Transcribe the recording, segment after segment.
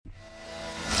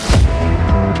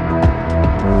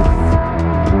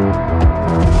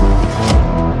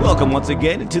Welcome once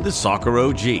again to the Soccer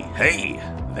OG. Hey,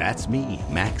 that's me,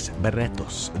 Max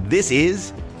Barretos. This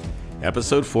is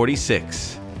episode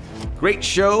 46. Great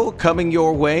show coming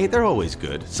your way. They're always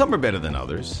good. Some are better than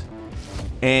others.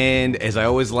 And as I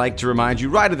always like to remind you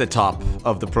right at the top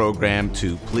of the program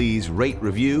to please rate,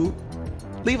 review,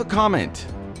 leave a comment,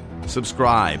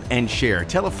 subscribe, and share.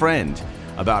 Tell a friend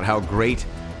about how great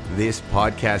this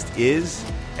podcast is.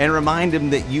 And remind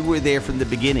them that you were there from the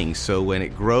beginning. So when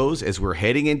it grows, as we're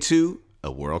heading into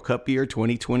a World Cup year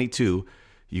 2022,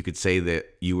 you could say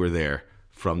that you were there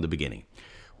from the beginning.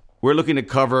 We're looking to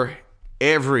cover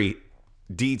every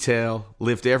detail,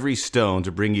 lift every stone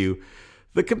to bring you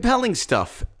the compelling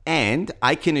stuff. And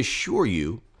I can assure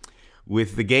you,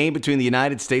 with the game between the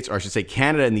United States, or I should say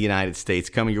Canada and the United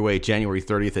States, coming your way January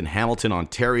 30th in Hamilton,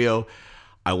 Ontario,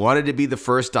 I wanted to be the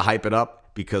first to hype it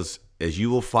up because, as you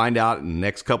will find out in the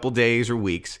next couple days or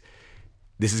weeks,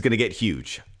 this is going to get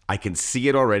huge. I can see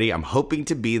it already. I'm hoping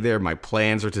to be there. My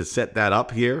plans are to set that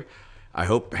up here. I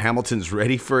hope Hamilton's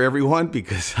ready for everyone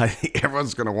because I think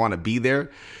everyone's going to want to be there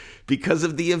because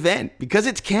of the event, because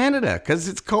it's Canada, because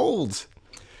it's cold.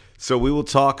 So we will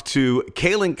talk to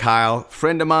Kaylyn Kyle,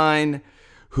 friend of mine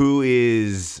who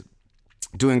is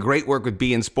doing great work with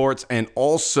beIN Sports and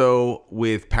also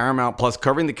with Paramount Plus,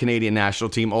 covering the Canadian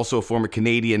national team, also a former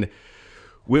Canadian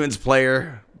women's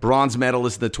player, bronze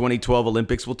medalist in the 2012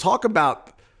 Olympics. We'll talk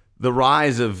about the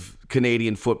rise of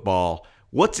Canadian football.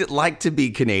 What's it like to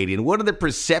be Canadian? What are the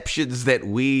perceptions that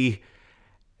we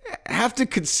have to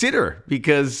consider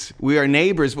because we are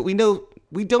neighbors, but we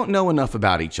don't know enough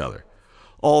about each other.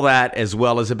 All that, as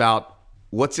well as about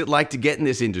what's it like to get in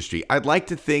this industry. I'd like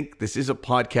to think this is a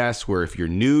podcast where if you're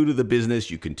new to the business,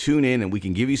 you can tune in and we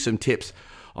can give you some tips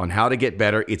on how to get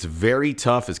better. It's very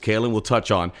tough, as Kaylyn will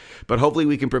touch on, but hopefully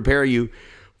we can prepare you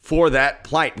for that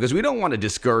plight because we don't want to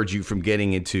discourage you from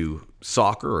getting into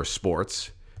soccer or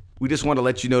sports. We just want to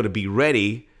let you know to be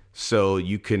ready so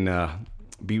you can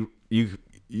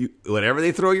whatever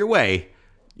they throw your way,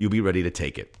 you'll be ready to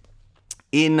take it.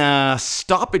 In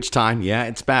stoppage time, yeah,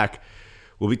 it's back.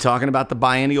 We'll be talking about the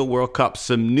Biennial World Cup.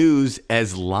 Some news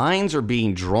as lines are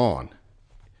being drawn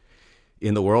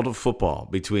in the world of football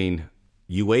between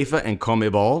UEFA and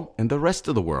CONMEBOL and the rest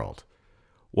of the world.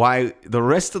 Why the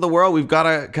rest of the world, we've got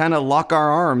to kind of lock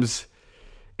our arms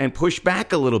and push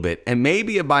back a little bit. And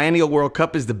maybe a Biennial World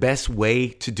Cup is the best way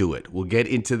to do it. We'll get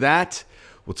into that.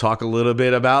 We'll talk a little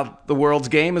bit about the World's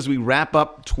Game as we wrap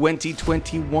up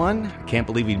 2021. I can't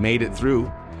believe we made it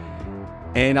through.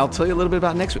 And I'll tell you a little bit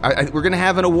about next week. We're going to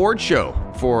have an award show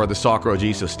for the Soccer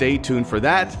OG, so stay tuned for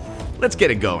that. Let's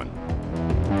get it going.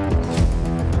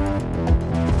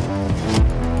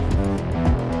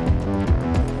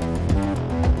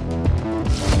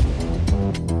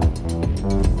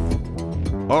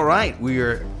 All right, we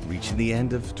are reaching the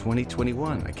end of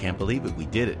 2021. I can't believe it. We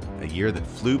did it. A year that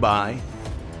flew by.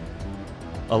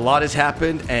 A lot has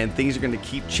happened, and things are going to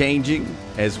keep changing.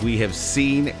 As we have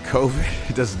seen,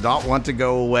 COVID does not want to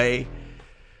go away.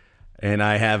 And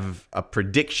I have a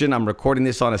prediction. I'm recording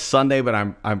this on a Sunday, but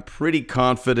I'm pretty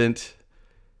confident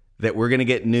that we're going to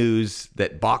get news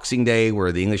that Boxing Day,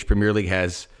 where the English Premier League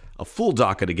has a full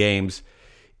docket of games,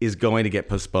 is going to get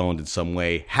postponed in some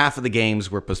way. Half of the games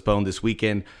were postponed this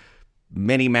weekend.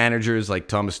 Many managers like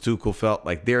Thomas Tuchel felt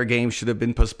like their games should have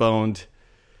been postponed.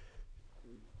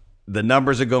 The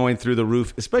numbers are going through the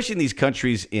roof, especially in these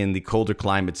countries in the colder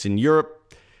climates. In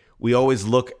Europe, we always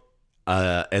look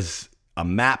as a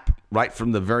map right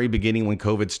from the very beginning when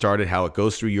COVID started, how it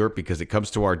goes through Europe because it comes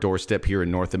to our doorstep here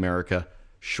in North America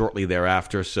shortly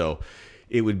thereafter. So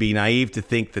it would be naive to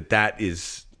think that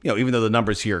is, even though the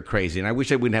numbers here are crazy, and I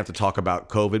wish I wouldn't have to talk about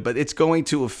COVID, but it's going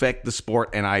to affect the sport,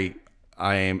 and I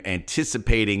am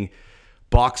anticipating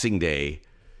Boxing Day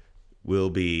will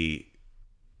be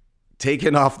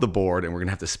taken off the board, and we're going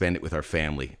to have to spend it with our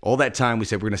family. All that time we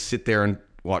said we're going to sit there and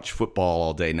watch football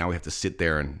all day. Now we have to sit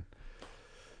there and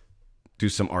do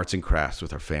some arts and crafts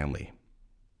with our family.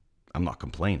 I'm not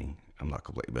complaining,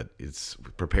 but it's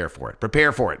prepare for it.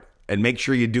 Prepare for it, and make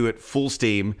sure you do it full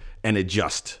steam and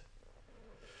adjust.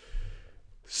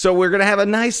 So we're going to have a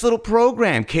nice little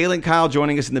program. Kaylyn Kyle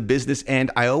joining us in the business end.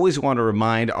 I always want to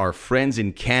remind our friends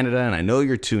in Canada, and I know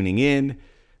you're tuning in,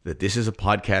 that this is a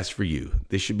podcast for you.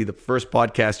 This should be the first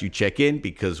podcast you check in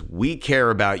because we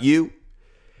care about you.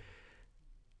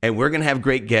 And we're going to have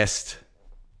great guests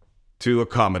to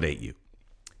accommodate you.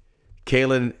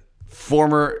 Kaylyn,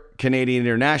 former Canadian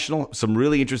international, some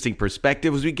really interesting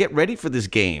perspective as we get ready for this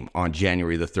game on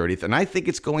January the 30th. And I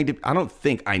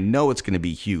think I know it's going to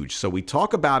be huge. So we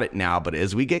talk about it now, but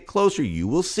as we get closer, you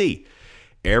will see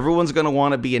everyone's going to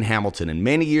want to be in Hamilton. And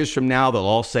many years from now, they'll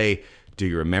all say Do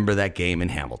you remember that game in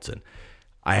Hamilton?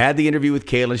 I had the interview with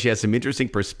Kaylyn. She has some interesting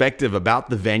perspective about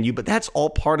the venue, but that's all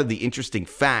part of the interesting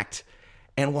fact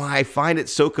and why I find it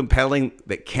so compelling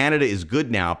that Canada is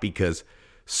good now, because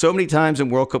so many times in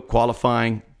World Cup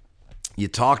qualifying, you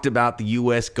talked about the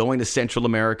U.S. going to Central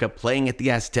America, playing at the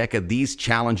Azteca, these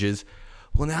challenges.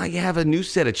 Well, now you have a new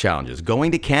set of challenges,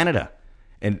 going to Canada.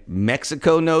 And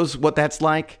Mexico knows what that's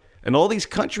like. And all these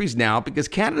countries now, because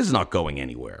Canada's not going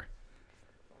anywhere.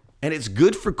 And it's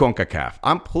good for CONCACAF.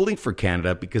 I'm pulling for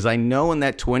Canada because I know in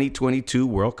that 2022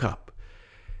 World Cup,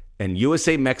 and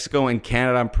USA, Mexico, and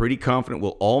Canada, I'm pretty confident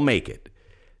will all make it.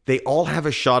 They all have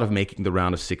a shot of making the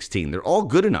round of 16. They're all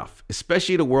good enough,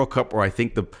 especially at a World Cup where I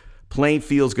think the playing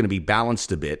field is going to be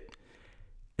balanced a bit.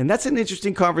 And that's an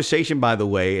interesting conversation, by the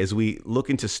way, as we look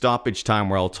into stoppage time,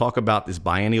 where I'll talk about this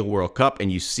biennial World Cup,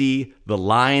 and you see the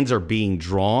lines are being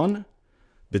drawn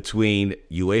between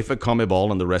UEFA,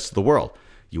 CONMEBOL, and the rest of the world.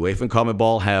 UEFA and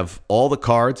CONMEBOL have all the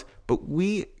cards, but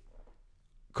we,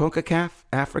 CONCACAF,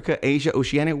 Africa, Asia,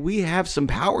 Oceania, we have some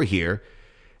power here,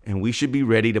 and we should be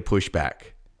ready to push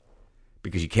back,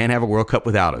 because you can't have a World Cup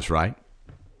without us, right?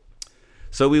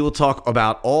 So we will talk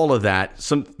about all of that.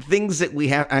 Some things that we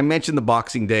have. I mentioned the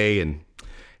Boxing Day, and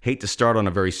hate to start on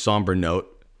a very somber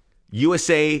note.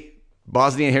 USA,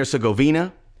 Bosnia and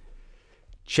Herzegovina.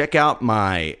 Check out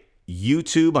my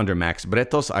YouTube under Max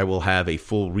Bretos. I will have a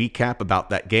full recap about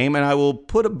that game, and I will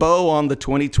put a bow on the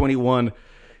 2021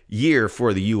 year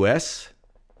for the U.S.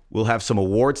 We'll have some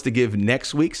awards to give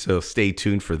next week, so stay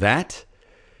tuned for that.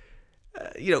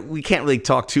 We can't really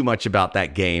talk too much about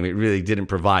that game. It really didn't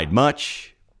provide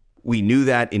much. We knew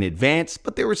that in advance,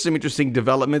 but there were some interesting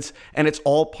developments, and it's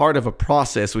all part of a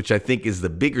process, which I think is the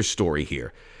bigger story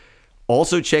here.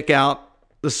 Also, check out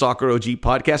the Soccer OG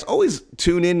podcast. Always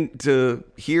tune in to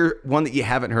hear one that you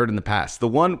haven't heard in the past. The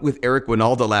one with Eric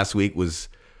Winalda last week was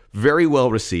very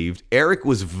well received. Eric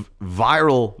was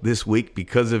viral this week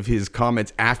because of his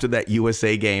comments after that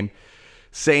USA game,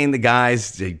 saying the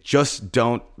guys, they just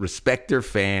don't respect their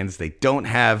fans. They don't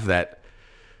have that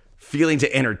feeling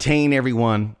to entertain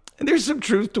everyone. And there's some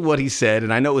truth to what he said,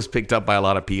 and I know it was picked up by a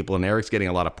lot of people, and Eric's getting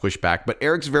a lot of pushback, but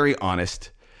Eric's very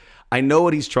honest. I know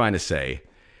what he's trying to say,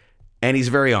 and he's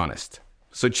very honest.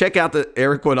 So check out the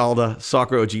Eric Winalda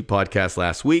Soccer OG podcast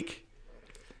last week.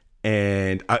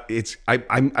 And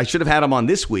I should have had him on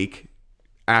this week.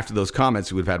 After those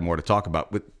comments, we would have had more to talk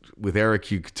about. With Eric,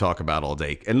 you could talk about all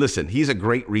day. And listen, he's a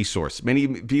great resource. Many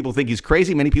people think he's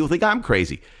crazy. Many people think I'm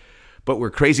crazy. But we're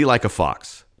crazy like a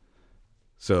fox.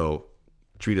 So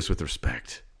treat us with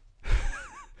respect.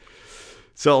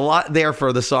 So a lot there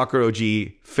for the Soccer OG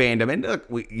fandom. And look,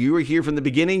 you were here from the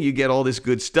beginning. You get all this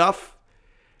good stuff.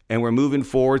 And we're moving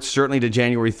forward, certainly to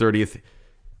January 30th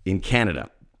in Canada.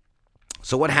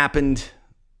 So what happened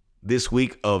this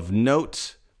week of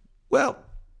note? Well,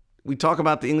 we talk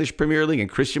about the English Premier League and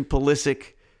Christian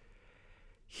Pulisic.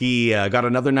 He got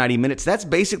another 90 minutes. That's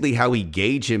basically how we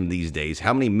gauge him these days.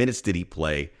 How many minutes did he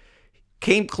play?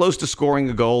 Came close to scoring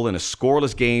a goal in a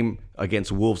scoreless game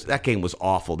against Wolves. That game was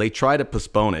awful. They tried to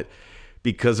postpone it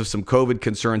because of some COVID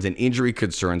concerns and injury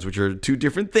concerns, which are two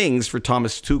different things for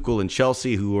Thomas Tuchel and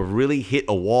Chelsea, who have really hit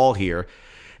a wall here.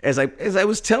 As I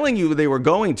was telling you they were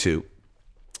going to,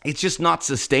 it's just not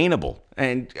sustainable.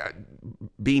 And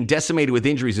being decimated with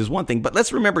injuries is one thing, but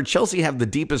let's remember Chelsea have the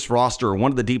deepest roster, or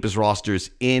one of the deepest rosters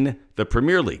in the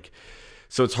Premier League.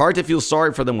 So it's hard to feel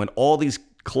sorry for them when all these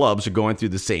clubs are going through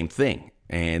the same thing,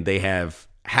 and they have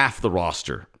half the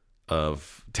roster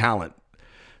of talent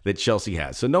that Chelsea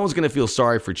has. So no one's going to feel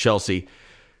sorry for Chelsea.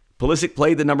 Pulisic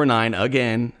played the number 9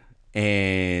 again,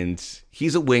 and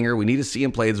he's a winger. We need to see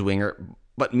him play as a winger,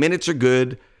 but minutes are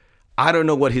good. I don't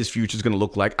know what his future is going to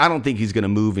look like. I don't think he's going to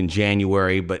move in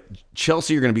January, but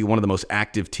Chelsea are going to be one of the most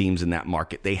active teams in that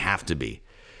market. They have to be.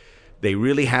 They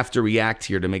really have to react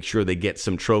here to make sure they get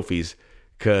some trophies,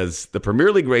 because the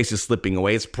Premier League race is slipping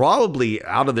away. It's probably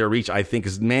out of their reach, I think,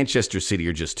 because Manchester City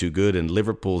are just too good, and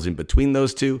Liverpool's in between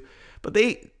those two. But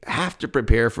they have to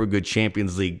prepare for a good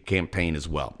Champions League campaign as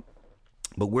well.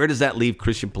 But where does that leave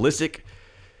Christian Pulisic?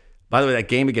 By the way, that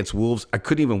game against Wolves, I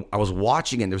was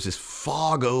watching, and there was this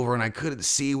fog over, and I couldn't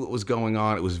see what was going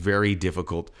on. It was very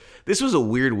difficult. This was a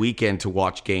weird weekend to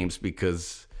watch games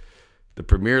because the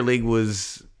Premier League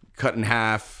was cut in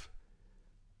half.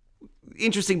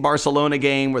 Interesting Barcelona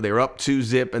game where they were up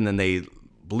 2-0, and then they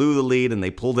blew the lead, and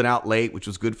they pulled it out late, which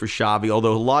was good for Xavi,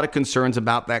 although a lot of concerns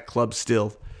about that club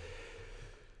still.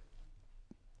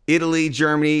 Italy,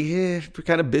 Germany,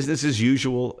 kind of business as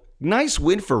usual. Nice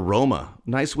win for Roma.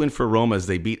 Nice win for Roma as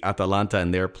they beat Atalanta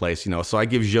in their place. So I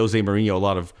give Jose Mourinho a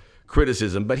lot of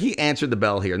criticism, but he answered the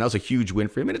bell here, and that was a huge win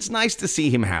for him, and it's nice to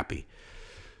see him happy.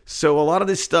 So a lot of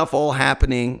this stuff all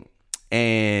happening,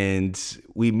 and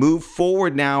we move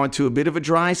forward now into a bit of a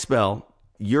dry spell,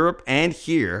 Europe and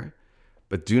here.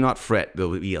 But do not fret. There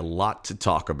will be a lot to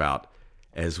talk about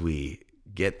as we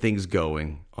get things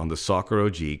going on the Soccer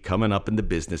OG coming up in the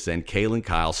business end. Kaylyn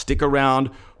Kyle, stick around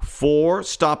for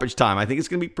stoppage time. I think it's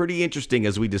going to be pretty interesting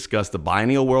as we discuss the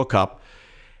Biennial World Cup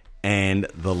and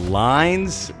the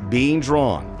lines being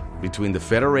drawn between the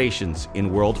federations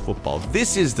in world football.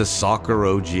 This is the Soccer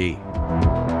OG.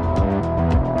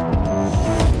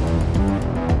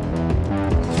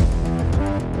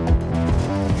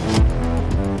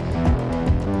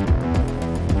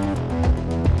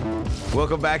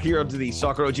 Welcome back here to the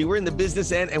Soccer OG. We're in the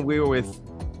business end, and we're with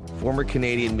former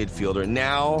Canadian midfielder,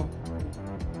 now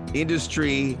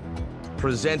industry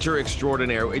presenter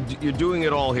extraordinaire. You're doing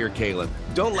it all here, Kaylyn.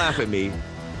 Don't laugh at me. You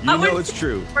know it's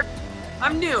true.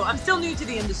 I'm new. I'm still new to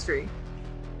the industry.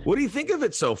 What do you think of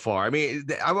it so far? I mean,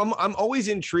 I'm always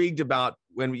intrigued about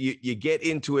when you get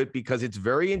into it because it's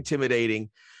very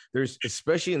intimidating. There's,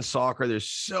 especially in soccer, there's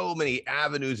so many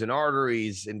avenues and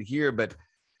arteries and here, but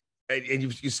and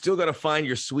you still got to find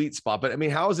your sweet spot. But I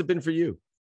mean, how has it been for you?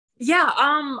 Yeah.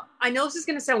 I know this is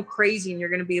going to sound crazy and you're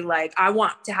going to be like, I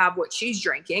want to have what she's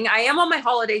drinking. I am on my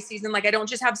holiday season. Like, I don't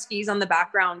just have skis on the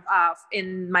background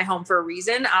in my home for a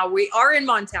reason. We are in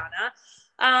Montana.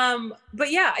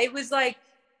 But yeah, it was like,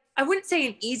 I wouldn't say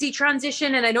an easy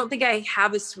transition. And I don't think I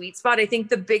have a sweet spot. I think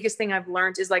the biggest thing I've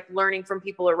learned is like learning from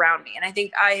people around me. And I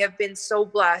think I have been so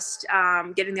blessed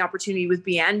getting the opportunity with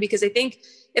BN, because I think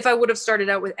if I would have started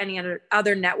out with any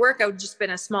other network, I would just been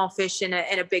a small fish in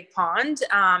a big pond.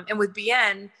 And with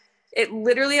BN, it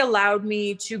literally allowed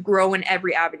me to grow in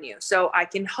every avenue. So I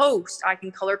can host, I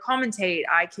can color commentate,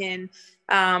 I can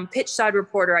pitch side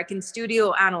reporter, I can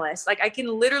studio analyst. Like, I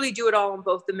can literally do it all on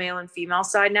both the male and female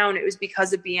side now. And it was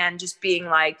because of BN just being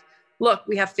like, look,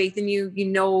 we have faith in you. You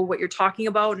know what you're talking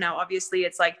about. Now, obviously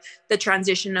it's like the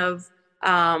transition of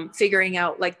figuring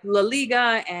out like La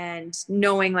Liga and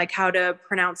knowing like how to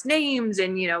pronounce names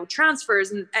and, you know,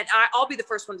 transfers. And I'll be the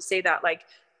first one to say that, like,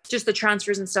 just the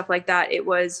transfers and stuff like that, it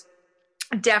was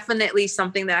definitely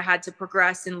something that I had to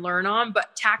progress and learn on,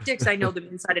 but tactics, I know them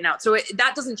inside and out. So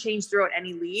that doesn't change throughout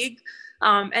any league.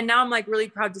 And now I'm like really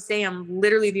proud to say I'm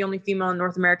literally the only female in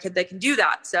North America that can do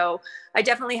that. So I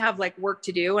definitely have like work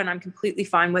to do, and I'm completely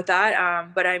fine with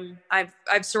that. But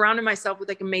I've surrounded myself with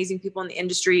like amazing people in the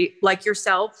industry, like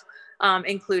yourself,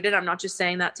 included. I'm not just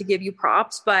saying that to give you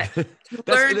props, but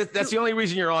that's the only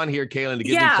reason you're on here, Kaylyn, to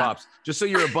give me props. Just so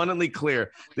you're abundantly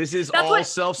clear, this is all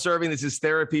self-serving. This is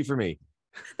therapy for me.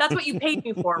 That's what you paid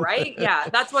me for, right? Yeah,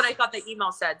 that's what I thought the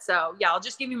email said. So yeah, I'll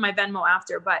just give you my Venmo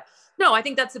after. But no, I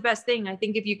think that's the best thing. I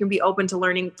think if you can be open to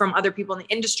learning from other people in the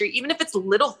industry, even if it's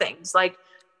little things, like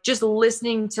just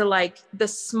listening to like the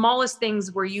smallest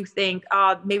things where you think,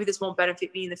 maybe this won't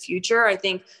benefit me in the future. I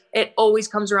think it always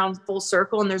comes around full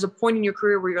circle. And there's a point in your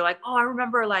career where you're like, oh, I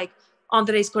remember like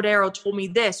Andres Cordero told me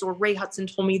this, or Ray Hudson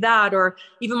told me that, or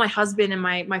even my husband and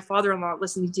my father-in-law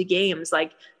listening to games,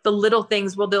 like the little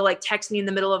things. Well, they'll like text me in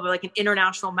the middle of like an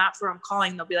international match where I'm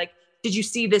calling. They'll be like, did you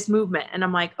see this movement? And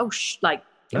I'm like, oh, like,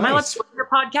 am I allowed to swear your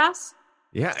podcast?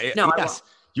 Yeah. No, yes.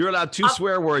 You're allowed 2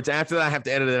 swear words. After that, I have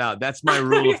to edit it out. That's my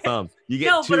rule of thumb. You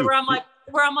get 2. But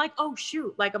where I'm like, oh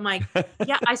shoot. Like, I'm like,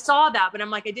 yeah, I saw that, but I'm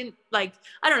like, I didn't like,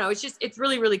 I don't know. It's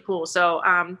really, really cool. So,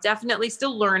 definitely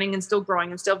still learning and still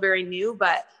growing. I'm still very new,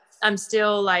 but I'm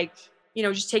still like, you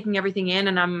know, just taking everything in.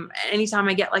 And anytime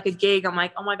I get like a gig, I'm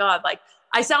like, oh my God, like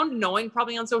I sound annoying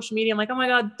probably on social media. I'm like, oh my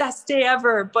God, best day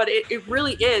ever. But it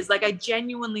really is like, I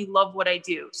genuinely love what I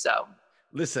do. So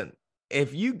listen,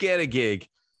 if you get a gig,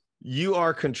 you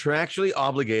are contractually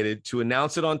obligated to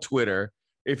announce it on Twitter.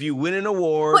 If you win an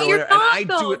award, but you're not, and I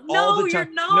do it all the time.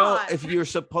 You're not. No, if you're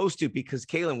supposed to, because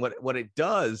Kaylyn, what it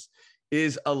does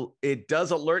is it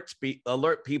does alert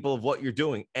people of what you're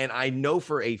doing. And I know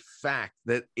for a fact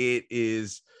that it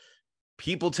is,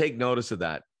 people take notice of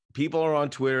that. People are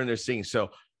on Twitter and they're seeing. So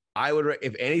I would,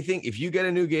 if anything, if you get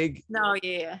a new gig,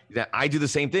 I do the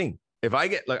same thing. If I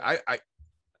get like,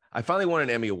 I finally won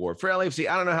an Emmy Award for LAFC.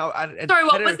 I don't know how.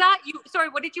 What was that?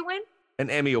 What did you win?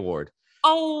 An Emmy Award.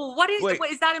 Oh, what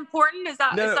is that important? Is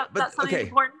that something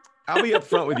important? I'll be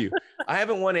upfront with you. I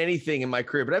haven't won anything in my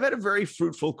career, but I've had a very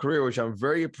fruitful career, which I'm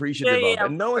very appreciative of.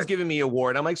 And no one's giving me an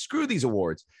award. I'm like, screw these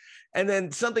awards. And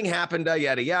then something happened,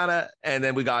 yada, yada. And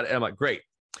then we got it. And I'm like, great.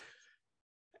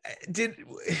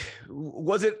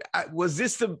 Was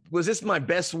this my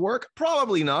best work?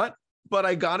 Probably not, but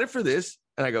I got it for this.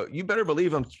 And I go, you better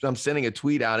believe I'm sending a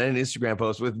tweet out and an Instagram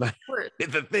post with the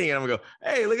thing. And I'm going to go,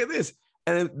 hey, look at this.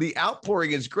 And the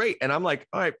outpouring is great. And I'm like,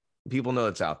 all right, people know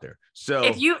it's out there. So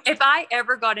if I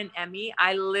ever got an Emmy,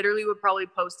 I literally would probably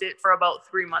post it for about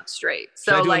 3 months straight.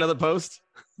 So should I do another post?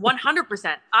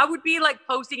 100%. I would be like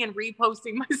posting and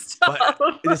reposting my stuff.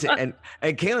 But listen,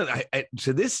 and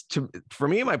Kaylyn, for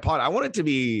me and my pod, I want it to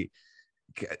be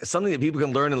something that people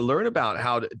can learn about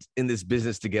how to, in this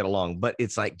business to get along. But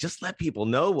it's like, just let people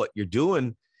know what you're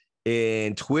doing.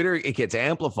 In Twitter, it gets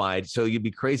amplified. So you'd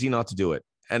be crazy not to do it.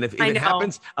 And if it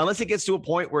happens, unless it gets to a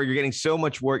point where you're getting so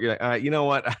much work, you're like, all right, you know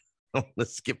what?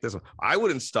 Let's skip this one. I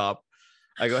wouldn't stop.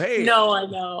 I go, hey. No, I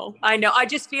know. I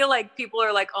just feel like people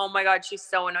are like, oh my God, she's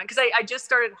so annoying. Because I just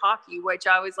started hockey, which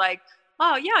I was like,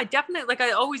 oh yeah, I definitely, like,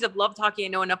 I always have loved hockey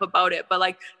and know enough about it. But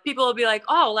like, people will be like,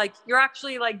 oh, like, you're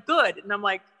actually like good. And I'm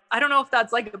like, I don't know if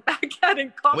that's like a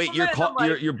backhanded compliment.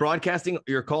 Wait, you're broadcasting,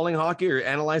 you're calling hockey or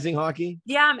analyzing hockey?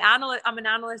 Yeah, I'm an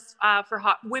analyst for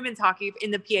women's hockey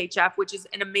in the PHF, which is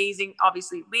an amazing,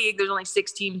 obviously, league. There's only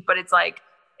 6 teams, but it's like,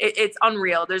 it's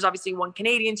unreal. There's obviously one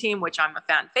Canadian team, which I'm a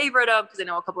fan favorite of because I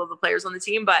know a couple of the players on the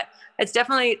team, but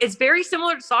it's very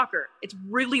similar to soccer. It's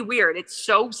really weird. It's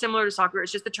so similar to soccer.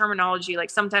 It's just the terminology. Like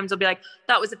sometimes I'll be like,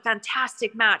 that was a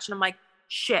fantastic match. And I'm like,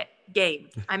 shit, game.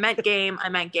 I meant game.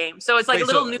 So it's like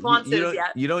little nuances.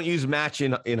 You don't use match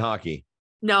in hockey?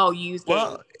 No, you use game.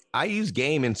 Well, I use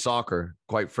game in soccer,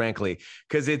 quite frankly,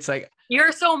 because it's like,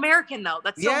 you're so American though.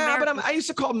 That's so American. But I used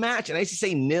to call match and I used to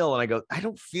say nil. And I go, I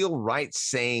don't feel right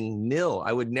saying nil.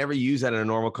 I would never use that in a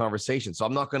normal conversation. So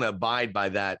I'm not going to abide by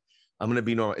that. I'm going to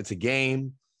be normal. It's a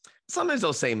game. Sometimes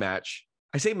I'll say match.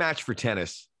 I say match for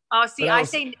tennis. Oh, see, I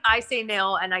say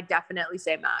nil, and I definitely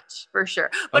say match for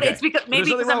sure. But okay. It's because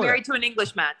I'm married to an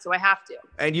English man, so I have to.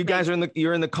 And you guys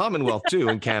you're in the Commonwealth too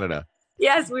in Canada.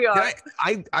 Yes, we are.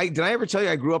 Did I ever tell you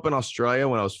I grew up in Australia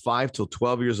when I was 5 till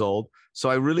 12 years old? So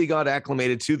I really got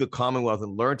acclimated to the Commonwealth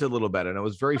and learned a little better, and I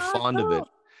was very fond of it.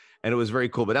 And it was very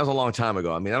cool, but that was a long time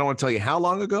ago. I mean, I don't want to tell you how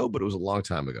long ago, but it was a long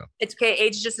time ago. It's okay.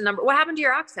 Age is just a number. What happened to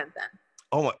your accent then?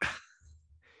 Oh my!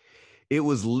 It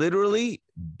was literally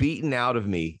beaten out of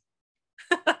me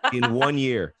in 1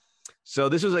 year. So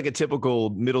this was like a typical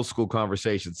middle school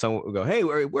conversation. Someone would go, hey,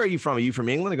 where are you from? Are you from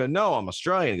England? I go, no, I'm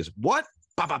Australian. He goes, what?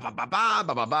 Ba, ba, ba, ba, ba,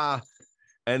 ba, ba, ba.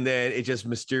 And then it just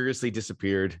mysteriously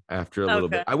disappeared after a little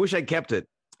bit. I wish I kept it.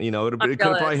 You know, it could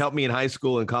have probably helped me in high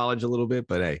school and college a little bit,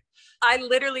 but hey. I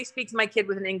literally speak to my kid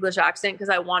with an English accent because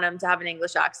I want him to have an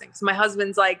English accent. So my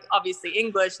husband's like, obviously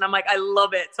English. And I'm like, I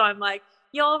love it. So I'm like,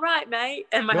 you all right, mate?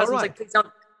 And my husband's like,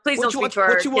 please don't speak to our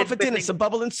What you want for dinner? Some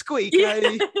bubble and squeak,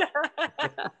 yeah.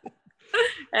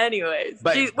 Anyways,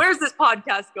 where's this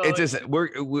podcast going? It's just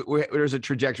there's a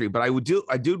trajectory, but I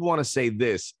do want to say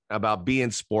this about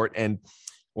being sports,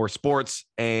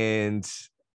 and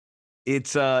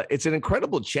it's an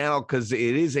incredible channel because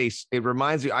it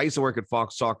reminds me. I used to work at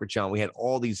Fox Soccer Channel. We had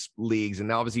all these leagues, and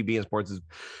now obviously being sports has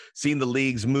seen the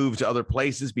leagues move to other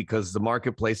places because the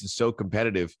marketplace is so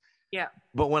competitive. Yeah.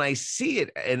 But when I see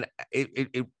it, and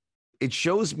it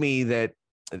shows me that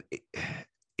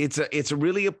it's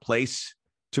really a place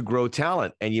to grow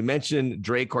talent. And you mentioned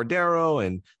Dre Cordero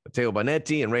and Matteo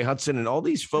Bonetti and Ray Hudson and all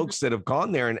these folks that have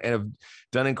gone there and have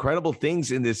done incredible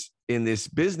things in this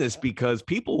business because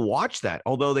people watch that.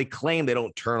 Although they claim they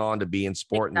don't turn on to be in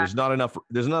sport, exactly. And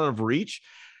there's not enough reach.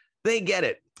 They get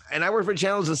it. And I work for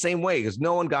channels the same way because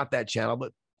no one got that channel,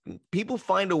 but people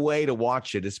find a way to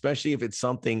watch it, especially if it's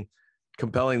something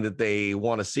compelling that they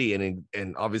want to see. And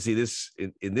obviously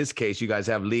in this case, you guys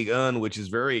have Ligue 1, which is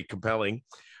very compelling.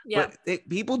 Yeah. But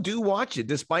people do watch it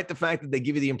despite the fact that they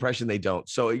give you the impression they don't.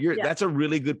 So that's a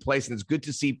really good place. And it's good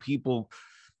to see people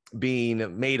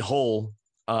being made whole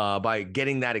by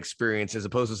getting that experience as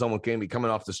opposed to someone coming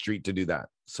off the street to do that.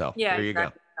 So there you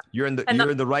go. You're in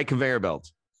the right conveyor belt.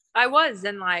 I was.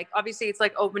 And like, obviously it's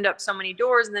like opened up so many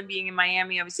doors, and then being in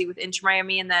Miami, obviously with Inter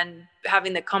Miami, and then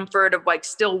having the comfort of like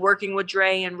still working with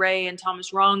Dre and Ray and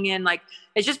Thomas Rung. And like,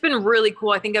 it's just been really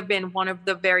cool. I think I've been one of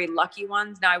the very lucky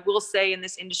ones. Now I will say in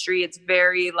this industry, it's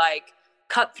very like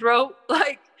cutthroat,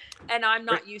 like, and I'm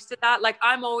not used to that. Like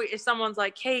I'm always, if someone's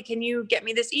like, hey, can you get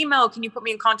me this email? Can you put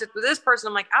me in contact with this person?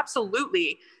 I'm like,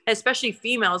 absolutely. Especially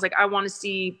females. Like I want to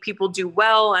see people do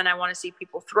well, and I want to see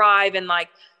people thrive. And like,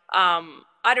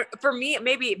 for me,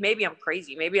 maybe I'm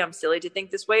crazy. Maybe I'm silly to think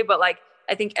this way, but like,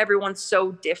 I think everyone's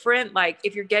so different. Like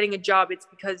if you're getting a job, it's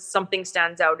because something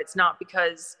stands out. It's not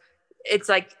because it's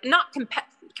like not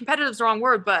competitive is the wrong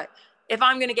word, but if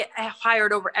I'm going to get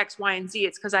hired over X, Y, and Z,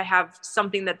 it's because I have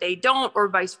something that they don't, or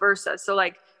vice versa. So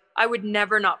like, I would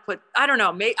never not put, I don't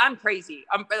know, I'm crazy.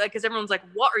 I'm like, cause everyone's like,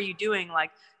 what are you doing? Like,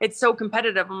 it's so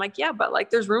competitive. I'm like, yeah, but like,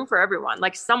 there's room for everyone,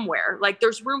 like somewhere, like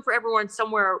there's room for everyone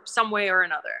somewhere, some way or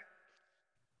another.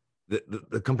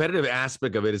 the competitive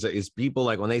aspect of it is people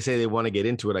like when they say they want to get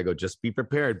into it, I go, just be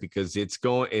prepared because you're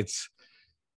going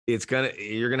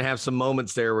to have some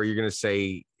moments there where you're going to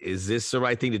say, is this the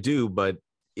right thing to do? But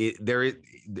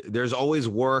there's always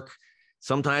work.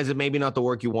 Sometimes it may be not the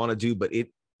work you want to do, but it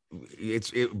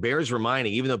bears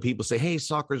reminding, even though people say, hey,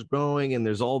 soccer's growing and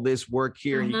there's all this work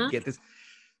here and you can get this.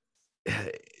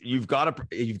 You got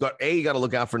to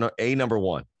look out for number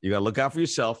one. You got to look out for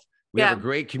yourself. We have a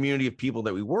great community of people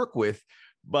that we work with,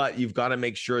 but you've got to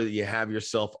make sure that you have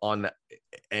yourself on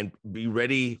and be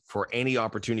ready for any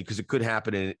opportunity because it could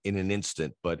happen in an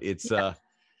instant. But it's the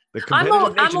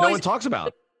competitive nature no one talks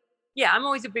about. Yeah, I'm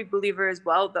always a big believer as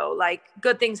well, though. Like,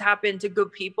 good things happen to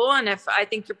good people. And if I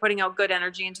think you're putting out good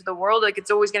energy into the world, like,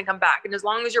 it's always going to come back. And as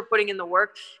long as you're putting in the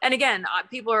work, and again,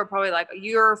 people are probably like,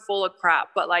 you're full of crap.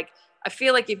 But like, I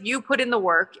feel like if you put in the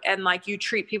work and like you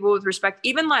treat people with respect,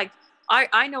 even like,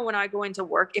 I know when I go into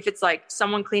work, if it's like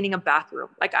someone cleaning a bathroom,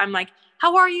 like I'm like,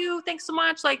 how are you? Thanks so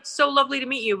much. Like, so lovely to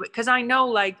meet you. Because I know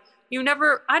like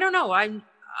I don't know. I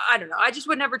don't know. I just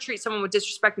would never treat someone with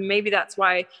disrespect. And maybe that's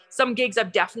why some gigs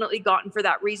I've definitely gotten for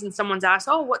that reason. Someone's asked,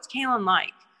 oh, what's Kaylyn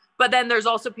like? But then there's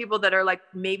also people that are like,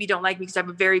 maybe don't like me because I have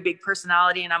a very big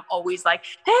personality. And I'm always like,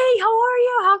 hey, how are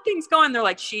you? How things going? They're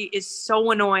like, she is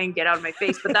so annoying. Get out of my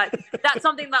face. But that's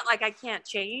something that like, I can't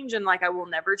change. And like, I will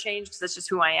never change because that's just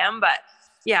who I am. But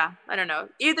yeah, I don't know.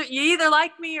 You either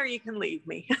like me or you can leave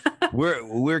me.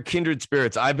 We're kindred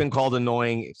spirits. I've been called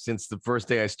annoying since the first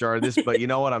day I started this, but you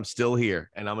know what? I'm still here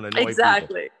and I'm going to annoy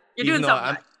exactly. people. You're doing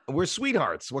something. We're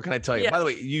sweethearts. What can I tell you? Yeah. By the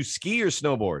way, you ski or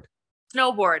snowboard?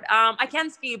 Snowboard. I can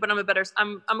ski, but I'm a good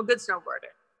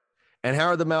snowboarder. And how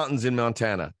are the mountains in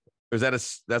Montana? Or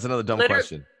is that's another dumb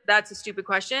question? That's a stupid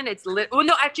question. Well,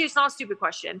 no, actually it's not a stupid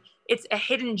question. It's a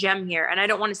hidden gem here. And I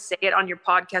don't want to say it on your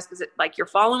podcast because like your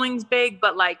following's big,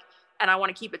 but like, and I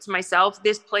want to keep it to myself.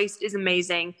 This place is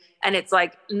amazing. And it's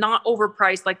like not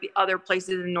overpriced like the other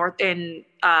places in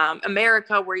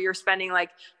America where you're spending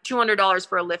like $200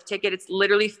 for a lift ticket. It's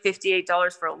literally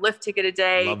 $58 for a lift ticket a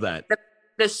day. Love that.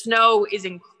 The snow is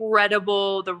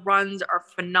incredible. The runs are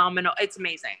phenomenal. It's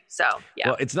amazing. So, yeah.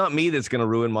 Well, it's not me that's going to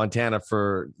ruin Montana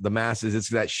for the masses. It's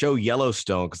that show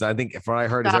Yellowstone. Because I think from what I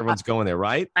heard is everyone's going there,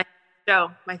 right?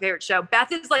 My favorite show.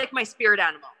 Beth is like my spirit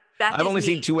animal. I've only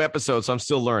seen 2 episodes, so I'm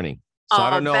still learning. So I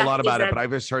don't know a lot about it, but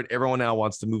I've just heard everyone now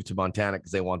wants to move to Montana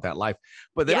because they want that life.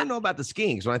 But they don't know about the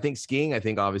skiing. So when I think skiing, I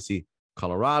think obviously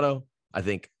Colorado. I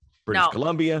think British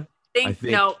Columbia. I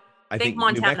think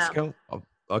Montana. New Mexico.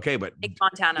 Okay, but think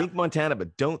Montana,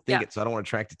 but don't think it. So I don't want to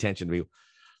attract attention to people.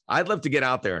 I'd love to get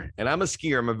out there, and I'm a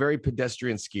skier. I'm a very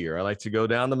pedestrian skier. I like to go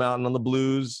down the mountain on the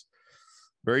blues,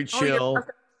 very chill.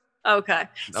 Okay.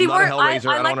 See, I'm not a hellraiser.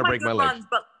 I don't want to break my leg.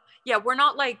 But yeah, we're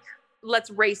not like let's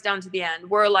race down to the end.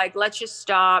 We're like let's just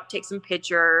stop, take some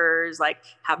pictures, like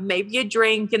have maybe a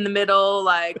drink in the middle.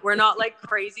 Like we're not like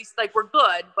crazy. Like we're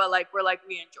good, but like we're like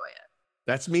we enjoy it.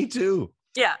 That's me too.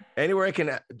 Yeah. Anywhere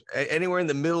in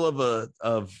the middle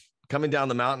of coming down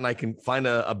the mountain, I can find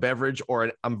a beverage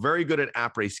I'm very good at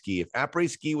après ski. If après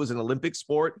ski was an Olympic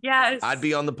sport, yes, I'd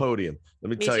be on the podium.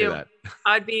 Let me tell you that.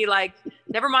 I'd be like,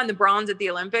 never mind the bronze at the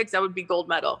Olympics. That would be gold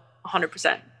medal.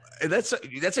 100%. That's it.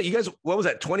 You guys, what was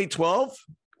that? 2012?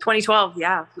 2012.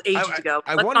 Yeah. Ages ago.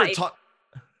 I want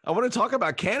to talk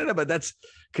about Canada, but that's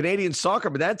Canadian soccer,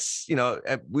 but that's,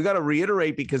 we got to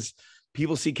reiterate because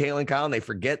people see Kaylyn Kyle and they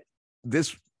forget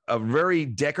a very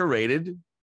decorated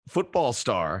football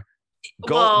star,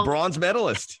 bronze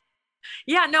medalist.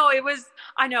 Yeah, no,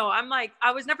 I know.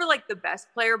 I was never like the best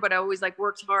player, but I always like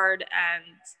worked hard and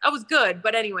I was good.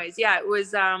 But anyways, yeah, it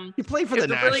was, you play for the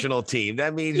national team.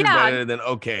 That means you're better than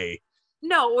okay.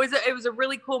 No, it was a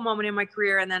really cool moment in my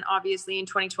career. And then obviously in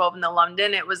 2012 in the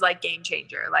London, it was like game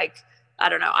changer. Like, I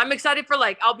don't know. I'm excited for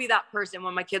I'll be that person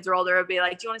when my kids are older. I'll be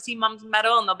like, do you want to see mom's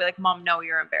medal? And they'll be like, Mom, no,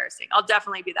 you're embarrassing. I'll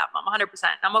definitely be that mom 100%.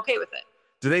 I'm okay with it.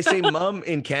 Do they say mom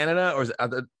in Canada or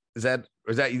is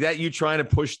that you trying to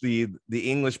push the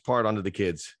English part onto the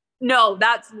kids? No,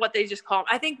 that's what they just call them.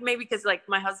 I think maybe because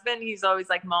my husband, he's always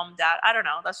like mom, dad. I don't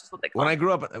know. That's just what they call When him. I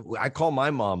grew up, I call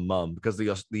my mom because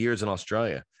the years in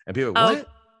Australia and people are, what?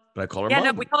 But I call her mom.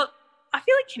 No, I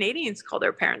feel like Canadians call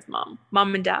their parents mom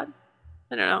and dad.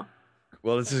 I don't know.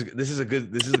 Well, this is a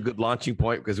good launching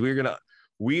point because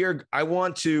I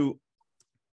want to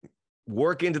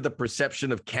work into the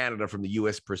perception of Canada from the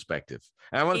U.S. perspective.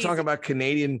 And I want to talk about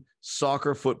Canadian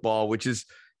soccer football, which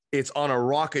it's on a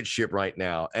rocket ship right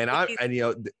now. And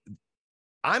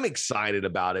I'm excited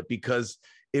about it because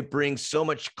it brings so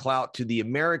much clout to the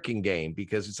American game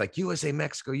because it's like USA,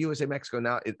 Mexico.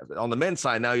 Now on the men's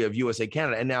side, now you have USA,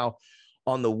 Canada. And now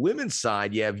On the women's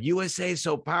side, you have USA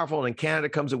so powerful, and Canada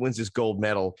comes and wins this gold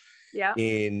medal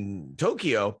in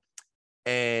Tokyo.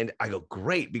 And I go,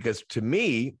 great, because to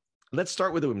me, let's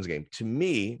start with the women's game. To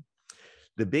me,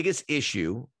 the biggest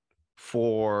issue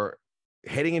for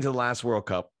heading into the last World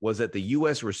Cup was that the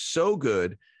U.S. were so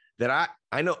good that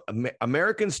I know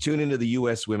Americans tune into the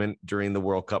U.S. women during the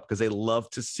World Cup because they love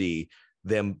to see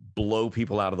them blow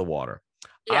people out of the water.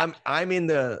 Yeah. I'm in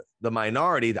the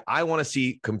minority that I want to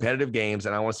see competitive games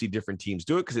and I want to see different teams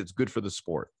do it because it's good for the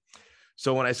sport.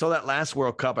 So when I saw that last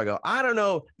World Cup, I go, I don't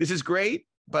know, this is great,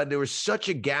 but there was such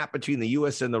a gap between the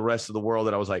U.S. and the rest of the world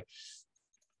that I was like,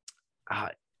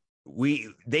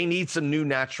 they need some new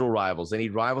natural rivals. They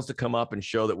need rivals to come up and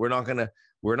show that we're not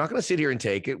gonna sit here and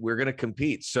take it. We're gonna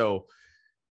compete. So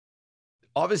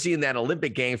obviously in that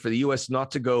Olympic game for the U.S.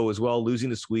 not to go as well, losing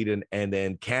to Sweden and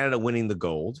then Canada winning the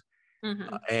gold.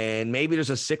 Mm-hmm. And maybe there's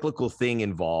a cyclical thing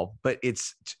involved, but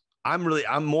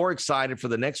I'm more excited for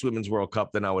the next Women's World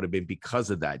Cup than I would have been because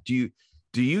of that. Do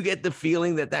you get the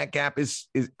feeling that gap is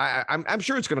I'm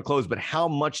sure it's going to close, but how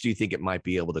much do you think it might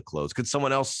be able to close? Could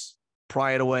someone else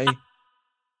pry it away?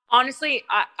 Honestly,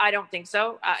 I don't think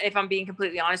so. If I'm being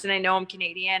completely honest, and I know I'm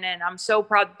Canadian and I'm so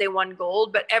proud that they won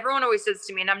gold, but everyone always says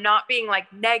to me, and I'm not being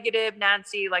like negative,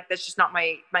 Nancy, like that's just not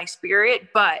my spirit.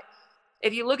 But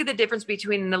if you look at the difference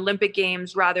between an Olympic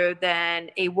Games rather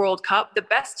than a World Cup, the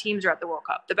best teams are at the World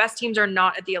Cup. The best teams are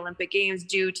not at the Olympic Games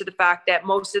due to the fact that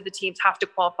most of the teams have to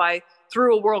qualify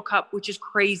through a World Cup, which is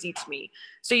crazy to me.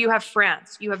 So you have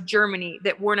France, you have Germany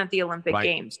that weren't at the Olympic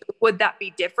Games. Would that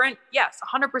be different? Yes,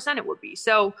 100% it would be.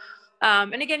 So,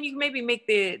 and again, you can maybe make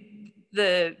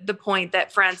the point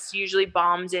that France usually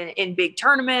bombs in big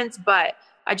tournaments, but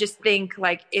I just think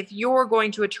like if you're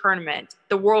going to a tournament,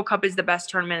 the World Cup is the best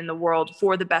tournament in the world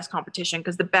for the best competition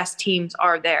because the best teams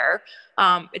are there.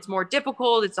 It's more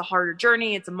difficult. It's a harder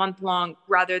journey. It's a month long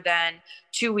rather than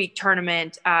 2-week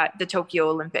tournament at the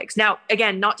Tokyo Olympics. Now,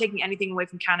 again, not taking anything away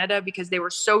from Canada because they were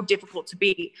so difficult to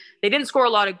beat. They didn't score a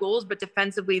lot of goals, but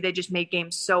defensively, they just made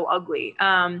games so ugly.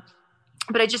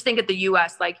 But I just think at the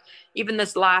U.S., like even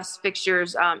this last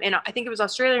fixtures, and I think it was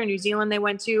Australia or New Zealand they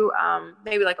went to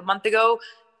maybe like a month ago,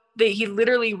 he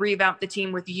literally revamped the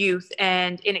team with youth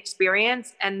and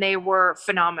inexperience, and they were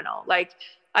phenomenal. Like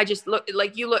I just look,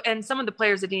 and some of the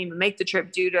players that didn't even make the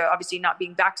trip due to obviously not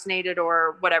being vaccinated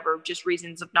or whatever, just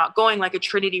reasons of not going, like a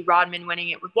Trinity Rodman winning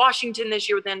it with Washington this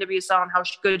year with the NWSL and how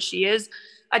good she is.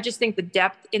 I just think the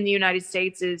depth in the United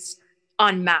States is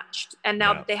unmatched. And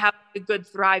now that they have a good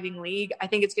thriving league, I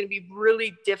think it's going to be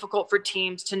really difficult for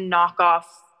teams to knock off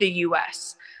the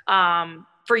US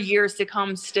for years to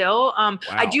come still.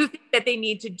 I do think that they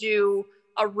need to do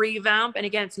a revamp. And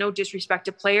again, it's no disrespect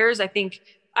to players. I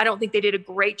don't think they did a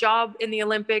great job in the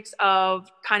Olympics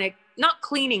of kind of not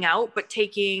cleaning out, but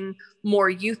taking more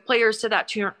youth players to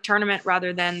that tournament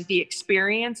rather than the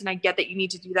experience. And I get that you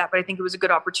need to do that, but I think it was a good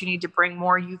opportunity to bring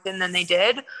more youth in than they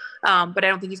did. But I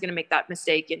don't think he's going to make that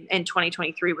mistake in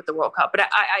 2023 with the World Cup. But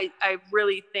I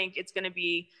really think it's going to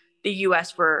be the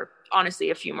US for honestly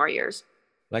a few more years.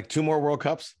 Like 2 more World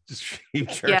Cups? Just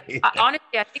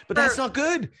honestly, I think but that's not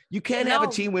good. You can't have a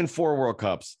team win 4 World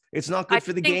Cups. It's not good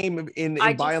for the game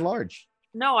by and large.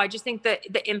 No, I just think that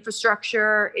the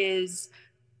infrastructure is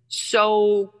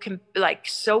so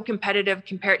competitive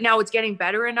compared. Now it's getting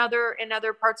better in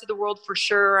other parts of the world for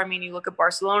sure. I mean, you look at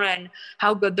Barcelona and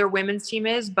how good their women's team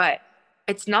is, but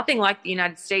it's nothing like the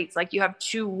United States. Like you have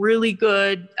 2 really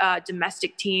good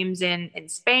domestic teams in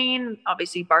Spain,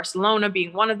 obviously Barcelona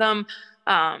being one of them.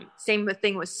 Same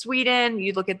thing with Sweden.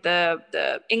 You look at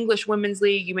the English Women's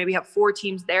League, you maybe have 4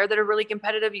 teams there that are really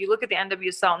competitive. You look at the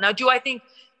NWSL. Now, do I think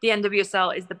the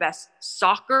NWSL is the best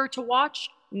soccer to watch?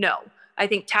 No. I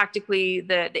think tactically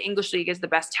the English League is the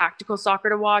best tactical soccer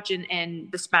to watch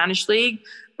and the Spanish League.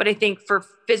 But I think for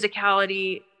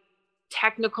physicality,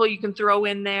 technical you can throw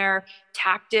in there,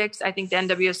 tactics, I think the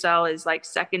NWSL is like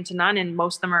second to none, and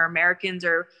most of them are Americans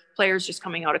or players just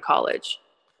coming out of college.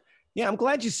 Yeah, I'm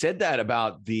glad you said that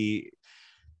about the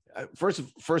first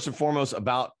and foremost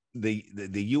about the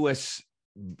U.S.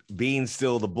 being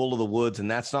still the bull of the woods,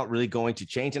 and that's not really going to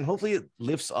change. And hopefully it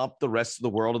lifts up the rest of the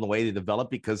world in the way they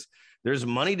develop, because there's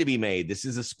money to be made. This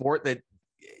is a sport that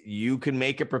you can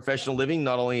make a professional living,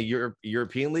 not only a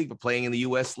European league, but playing in the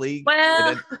U.S. league.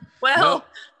 Well,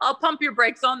 I'll pump your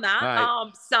brakes on that.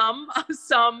 Right. Some.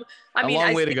 I mean, a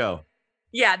long way to go.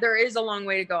 Yeah, there is a long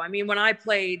way to go. I mean, when I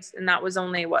played, and that was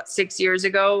only 6 years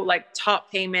ago, like top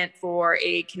payment for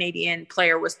a Canadian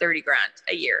player was $30,000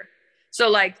 a year. So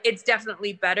like, it's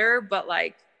definitely better, but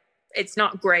like it's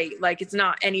not great. Like it's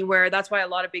not anywhere. That's why a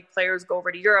lot of big players go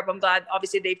over to Europe. I'm glad,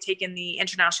 obviously, they've taken the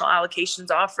international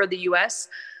allocations off for the US.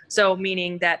 So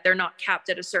meaning that they're not capped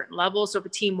at a certain level. So if a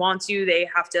team wants you, they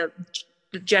have to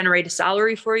generate a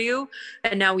salary for you.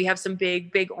 And now we have some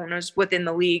big owners within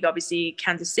the league. Obviously,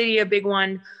 Kansas City, a big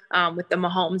one, with the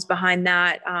Mahomes behind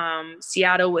that.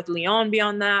 Seattle with Leon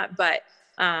beyond that. But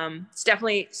it's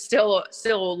definitely still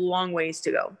a long ways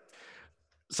to go.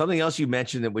 Something else you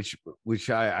mentioned, that which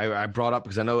I brought up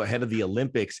because I know ahead of the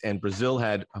Olympics, and Brazil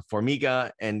had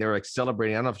Formiga, and they're like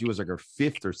celebrating. I don't know if she was like her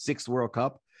 5th or 6th World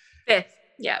Cup. 5th,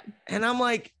 yeah. And I'm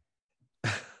like,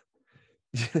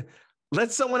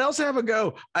 let someone else have a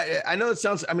go. I know it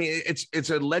sounds. I mean, it's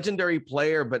a legendary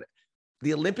player, but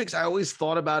the Olympics, I always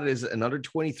thought about it as an under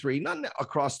 23, not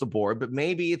across the board, but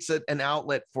maybe it's an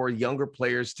outlet for younger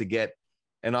players to get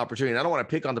an opportunity. And I don't want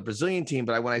to pick on the Brazilian team,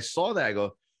 but when I saw that, I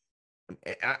go,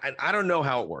 I don't know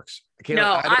how it works. I don't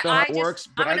know how it works,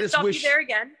 but I just wish. You there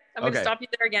again. I'm going to stop you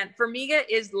there again. Formiga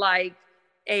is like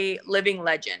a living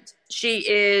legend. She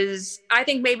is, I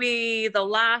think maybe the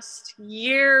last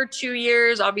year, 2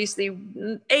 years, obviously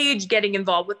age getting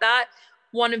involved with that,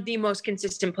 one of the most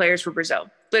consistent players for Brazil,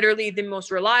 literally the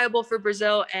most reliable for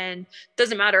Brazil. And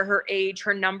doesn't matter her age,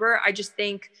 her number. I just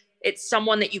think it's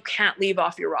someone that you can't leave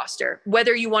off your roster,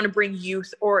 whether you want to bring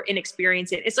youth or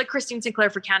inexperience in. It's like Christine Sinclair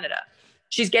for Canada.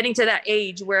 She's getting to that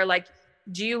age where, like,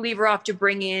 do you leave her off to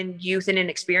bring in youth and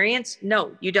inexperience?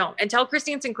 No, you don't. Until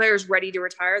Christine Sinclair is ready to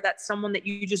retire, that's someone that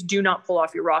you just do not pull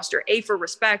off your roster. A, for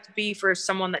respect. B, for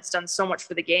someone that's done so much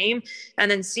for the game. And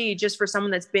then C, just for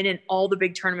someone that's been in all the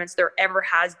big tournaments there ever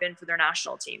has been for their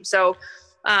national team. So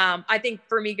I think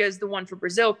Formiga is the one for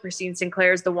Brazil. Christine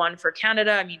Sinclair is the one for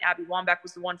Canada. I mean, Abby Wambach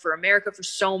was the one for America for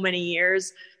so many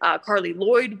years. Carly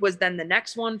Lloyd was then the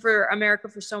next one for America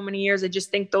for so many years. I just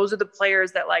think those are the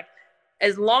players that, like,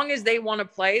 as long as they want to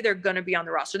play, they're going to be on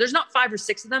the roster. There's not 5 or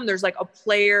 6 of them. There's like a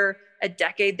player a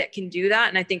decade that can do that.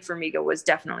 And I think Formiga was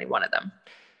definitely one of them.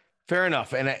 Fair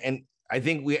enough. And I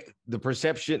think the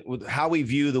perception with how we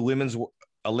view the women's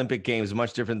Olympic Games is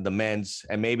much different than the men's.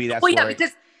 And maybe that's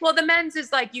because the men's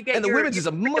is like you get, and the women's is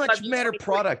a much better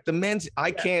product. The men's, I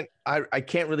can't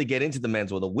really get into the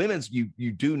men's. Well, the women's,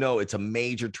 you do know it's a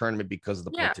major tournament because of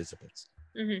the participants.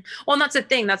 Mm-hmm. Well, and that's the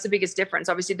thing. That's the biggest difference.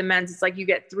 Obviously, the men's, it's like you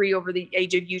get 3 over the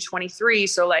age of U23.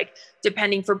 So, like,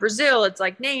 depending for Brazil, it's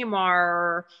like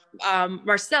Neymar,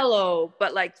 Marcelo.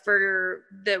 But like for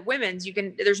the women's,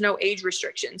 there's no age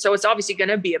restriction. So it's obviously going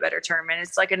to be a better tournament.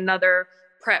 It's like another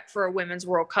prep for a women's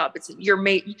World Cup. It's your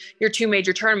 2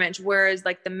 major tournaments. Whereas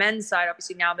like the men's side,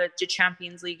 obviously now the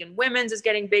Champions League and women's is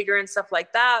getting bigger and stuff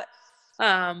like that.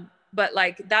 But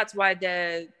like that's why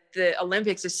the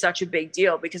Olympics is such a big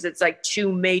deal, because it's like 2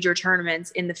 major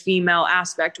tournaments in the female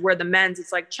aspect, where the men's,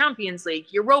 it's like Champions League,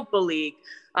 Europa League,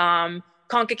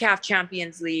 CONCACAF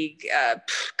Champions League,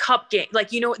 cup game. Like,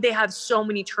 they have so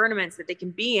many tournaments that they can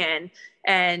be in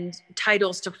and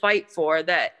titles to fight for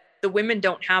that the women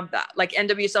don't have that. Like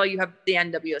NWSL, you have the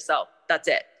NWSL. That's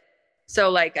it. So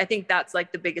like, I think that's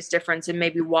like the biggest difference, and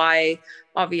maybe why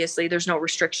obviously there's no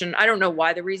restriction. I don't know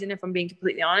why the reason, if I'm being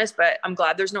completely honest, but I'm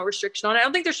glad there's no restriction on it. I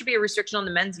don't think there should be a restriction on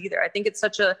the men's either. I think it's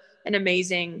such an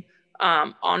amazing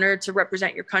honor to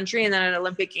represent your country. And then at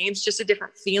Olympic Games, just a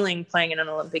different feeling playing in an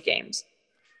Olympic Games.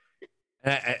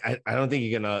 I don't think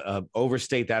you're going to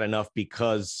overstate that enough,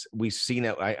 because we've seen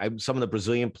it. Some of the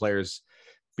Brazilian players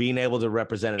being able to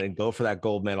represent it and go for that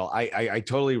gold medal. I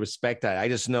totally respect that. I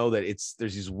just know that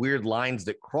there's these weird lines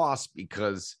that cross,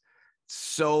 because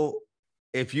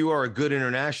if you are a good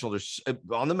international, there's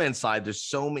on the men's side, there's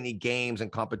so many games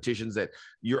and competitions that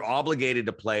you're obligated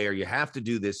to play, or you have to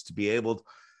do this to be able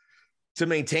to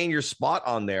maintain your spot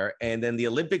on there. And then the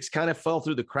Olympics kind of fell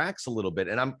through the cracks a little bit.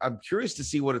 And I'm curious to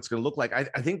see what it's going to look like.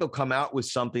 I think they'll come out with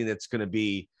something that's going to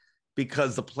be,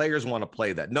 because the players want to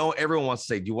play that. No, everyone wants to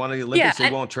say, do you want the Olympics? They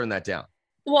won't turn that down.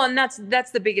 Well, and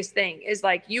that's the biggest thing is,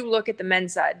 like, you look at the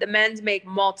men's side, the men's make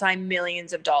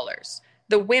multi-millions of dollars.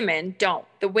 The women don't.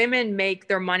 The women make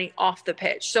their money off the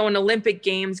pitch. So an Olympic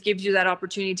Games gives you that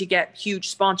opportunity to get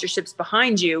huge sponsorships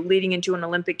behind you leading into an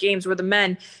Olympic Games, where the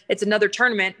men, it's another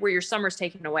tournament where your summer's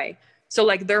taken away. So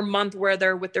like their month where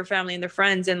they're with their family and their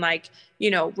friends and like,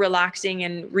 relaxing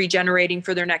and regenerating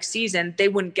for their next season, they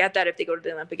wouldn't get that if they go to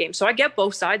the Olympic Games. So I get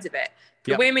both sides of it.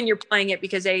 The women, you're playing it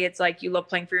because it's like you love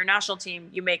playing for your national team.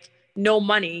 You make no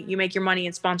money. You make your money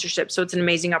in sponsorship. So it's an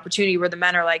amazing opportunity, where the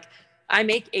men are like, I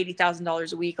make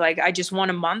 $80,000 a week. Like, I just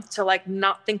want a month to like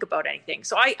not think about anything.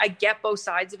 So I get both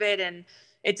sides of it, and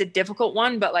it's a difficult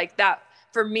one, but like that,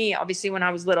 for me, obviously, when I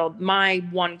was little, my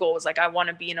one goal was like, I want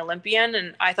to be an Olympian.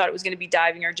 And I thought it was going to be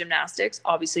diving or gymnastics,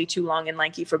 obviously too long and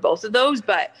lanky for both of those.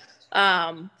 But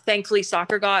Thankfully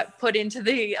soccer got put into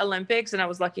the Olympics and I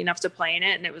was lucky enough to play in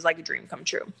it. And it was like a dream come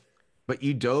true. But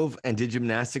you dove and did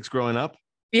gymnastics growing up?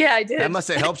 Yeah, I did. That must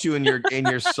have helped you in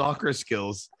your soccer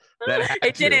skills.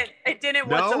 It didn't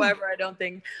No? whatsoever. I don't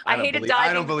think. I hated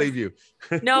diving. I don't believe you.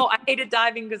 No, I hated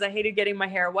diving because I hated getting my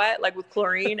hair wet, like with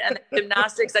chlorine. And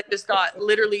gymnastics, I just got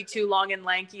literally too long and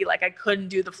lanky. Like I couldn't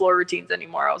do the floor routines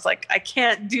anymore. I was like, I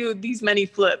can't do these many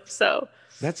flips. So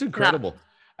that's incredible.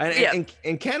 And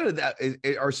in Canada,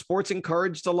 are sports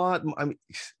encouraged a lot? I mean,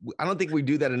 I don't think we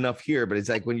do that enough here, but it's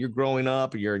like when you're growing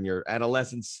up, you're in your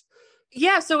adolescence.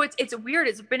 Yeah, so it's weird.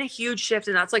 It's been a huge shift,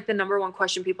 and that's like the number one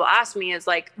question people ask me is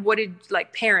like, what did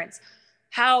like parents,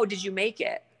 how did you make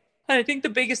it? And I think the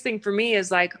biggest thing for me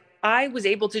is like I was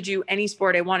able to do any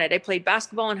sport I wanted. I played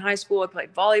basketball in high school. I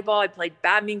played volleyball. I played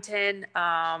badminton.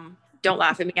 Don't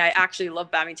laugh at me. I actually love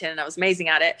badminton and I was amazing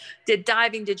at it. Did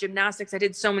diving, did gymnastics. I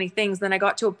did so many things. Then I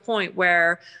got to a point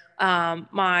where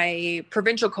my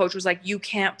provincial coach was like, you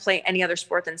can't play any other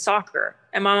sport than soccer.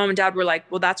 And my mom and dad were like,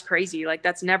 well, that's crazy. Like,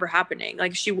 that's never happening.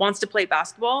 Like, if she wants to play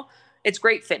basketball, it's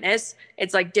great fitness.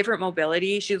 It's like different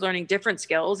mobility. She's learning different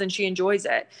skills and she enjoys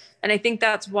it. And I think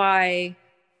that's why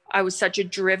I was such a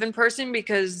driven person,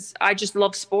 because I just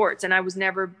love sports. And I was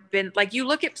never been like, you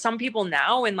look at some people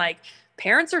now and like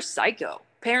parents are psycho.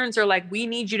 Parents are like, we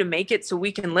need you to make it so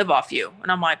we can live off you.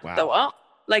 And I'm like, wow. Well,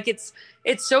 like it's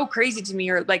so crazy to me.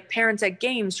 Or like parents at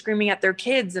games screaming at their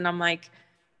kids. And I'm like,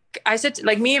 I said,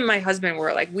 like me and my husband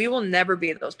were like, we will never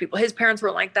be those people. His parents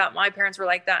were like that. My parents were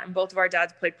like that. And both of our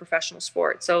dads played professional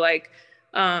sports. So like,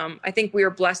 I think we are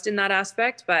blessed in that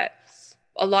aspect, but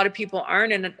a lot of people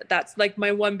aren't. And that's like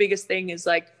my one biggest thing is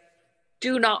like,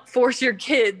 do not force your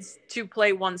kids to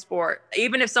play one sport.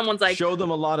 Even if someone's like, show them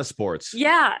a lot of sports.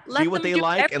 Yeah. See what they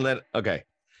like okay.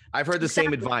 I've heard the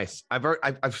same advice. I've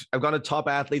gone to top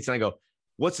athletes and I go,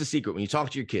 what's the secret? When you talk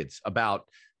to your kids about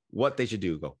what they should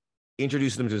do, go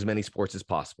introduce them to as many sports as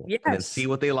possible. Yes. And then see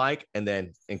what they like and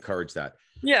then encourage that.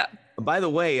 Yeah. By the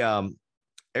way,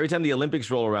 every time the Olympics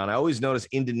roll around, I always notice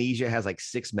Indonesia has like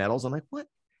 6 medals. I'm like, what?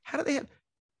 How do they have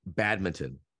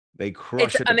badminton? They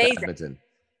crush it at badminton.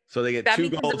 So they get 2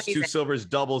 golds, 2 silvers,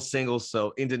 doubles, singles.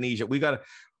 So Indonesia,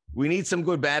 we need some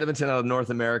good badminton out of North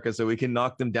America so we can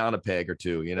knock them down a peg or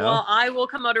two, you know? Well, I will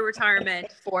come out of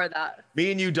retirement for that. Me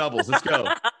and you doubles. Let's go.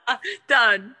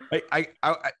 Done. I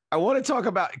want to talk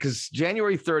about, because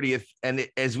January 30th, and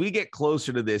as we get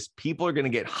closer to this, people are going to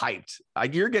get hyped.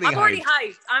 You're getting hyped. I'm already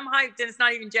hyped. I'm hyped, and it's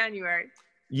not even January.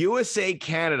 USA,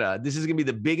 Canada. This is going to be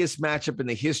the biggest matchup in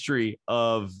the history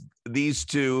of these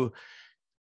two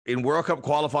in World Cup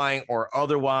qualifying or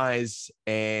otherwise.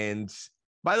 And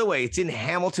by the way, it's in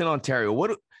Hamilton,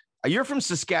 Ontario. You're from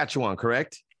Saskatchewan,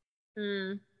 correct?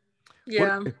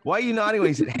 Yeah. Why are you nodding when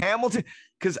he said Hamilton?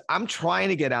 Because I'm trying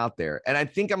to get out there and I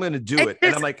think I'm going to do it.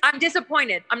 And I'm like, I'm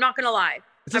disappointed. I'm not going to lie.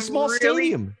 It's a small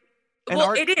stadium.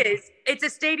 Well, it is. It's a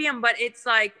stadium, but it's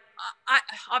like,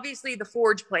 obviously the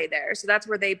Forge play there. So that's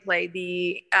where they play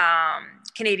the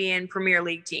Canadian Premier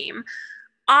League team.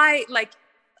 I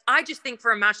just think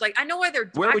for a match, like I know why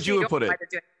they're. Where would you have put it?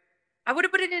 I would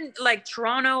have put it in like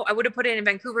Toronto. I would have put it in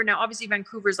Vancouver. Now, obviously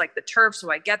Vancouver's like the turf.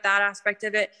 So I get that aspect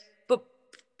of it, but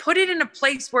put it in a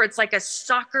place where it's like a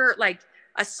soccer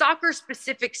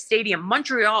specific stadium.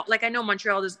 Montreal, like I know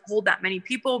Montreal doesn't hold that many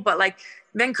people, but like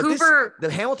Vancouver. The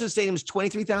Hamilton Stadium is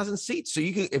 23,000 seats. So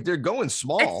you can, if they're going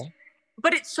small.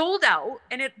 But it's sold out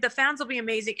and the fans will be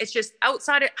amazing. It's just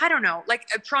outside I don't know, like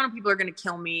Toronto people are going to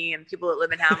kill me and people that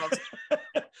live in Hamilton.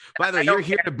 By the way, you're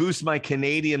here to boost my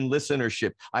Canadian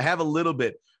listenership. I have a little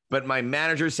bit, but my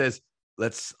manager says,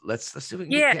 let's do it in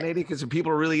Canadian because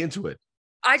people are really into it.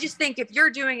 I just think if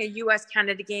you're doing a US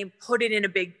Canada game, put it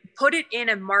in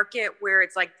a market where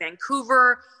it's like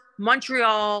Vancouver,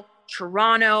 Montreal,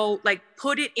 Toronto, like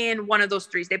put it in one of those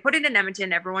 3s. They put it in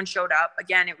Edmonton. Everyone showed up.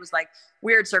 Again, it was like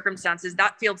weird circumstances.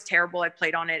 That field's terrible. I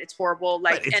played on it. It's horrible.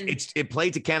 Like, it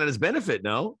played to Canada's benefit.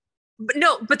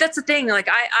 But that's the thing. Like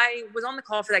I was on the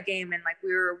call for that game and like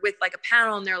we were with like a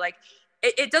panel and they're like,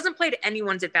 it doesn't play to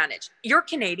anyone's advantage. You're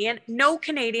Canadian. No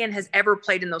Canadian has ever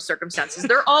played in those circumstances.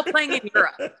 They're all playing in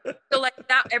Europe. So like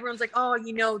that, everyone's like, oh,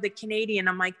 the Canadian.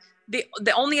 I'm like,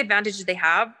 the only advantage they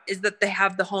have is that they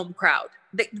have the home crowd.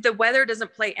 The weather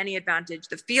doesn't play any advantage.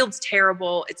 The field's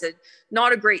terrible. It's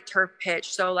not a great turf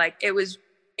pitch. So like, it was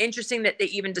interesting that they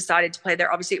even decided to play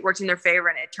there. Obviously it worked in their favor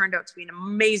and it turned out to be an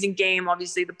amazing game.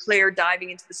 Obviously the player diving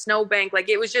into the snowbank, like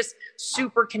it was just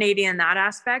super Canadian in that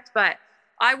aspect, but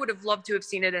I would have loved to have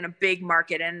seen it in a big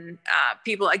market and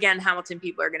people, again, Hamilton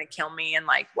people are going to kill me and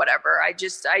like, whatever. I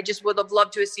just would have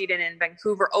loved to have seen it in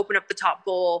Vancouver, open up the top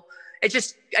bowl. It's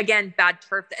just, again, bad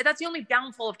turf. That's the only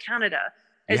downfall of Canada.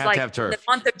 You It's have to like have turf. the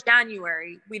month of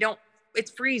January,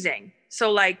 it's freezing.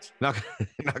 So like, not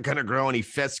going to grow any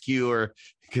fescue or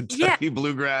Kentucky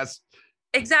bluegrass.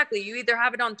 Exactly. You either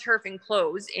have it on turf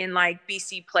enclosed in like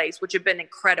BC Place, which have been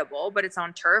incredible, but it's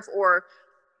on turf, or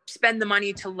spend the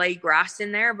money to lay grass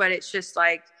in there. But it's just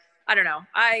like, I don't know.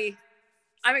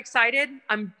 I'm excited.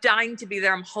 I'm dying to be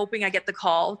there. I'm hoping I get the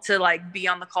call to like be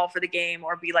on the call for the game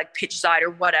or be like pitch side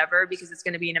or whatever, because it's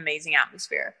going to be an amazing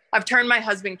atmosphere. I've turned my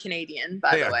husband Canadian,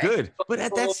 by the way. Good. But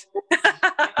that's,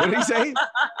 what did he say?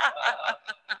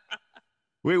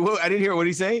 Wait, I didn't hear. What did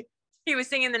he say? He was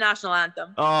singing the national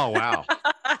anthem. Oh, wow.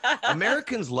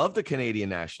 Americans love the Canadian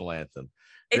national anthem.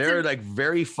 They're like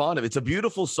very fond of it. It's a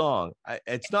beautiful song.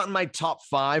 It's not in my top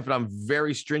 5, but I'm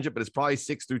very stringent, but it's probably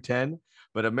 6 through 10.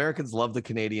 But Americans love the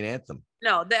Canadian anthem.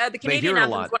 No, the Canadian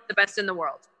anthem is one of the best in the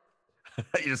world.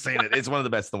 You're just saying it. It's one of the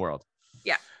best in the world.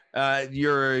 Yeah.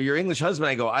 Your English husband,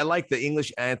 I go, I like the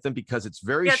English anthem because it's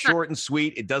very short and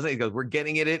sweet. It doesn't, it goes, we're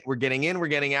getting it. We're getting in, we're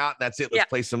getting out. That's it.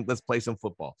 Let's play some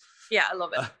football. Yeah. I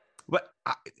love it. But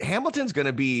Hamilton's going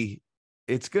to be,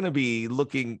 it's going to be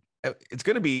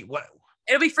what?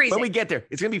 It'll be freezing. When we get there,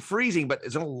 it's going to be freezing, but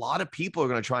there's a lot of people are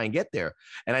going to try and get there.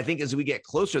 And I think as we get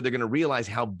closer, they're going to realize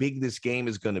how big this game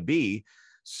is going to be.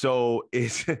 So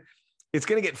it's going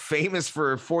to get famous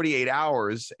for 48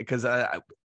 hours because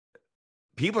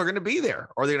people are going to be there,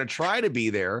 or they're going to try to be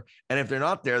there. And if they're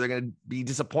not there, they're going to be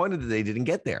disappointed that they didn't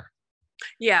get there.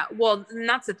 Yeah. Well, and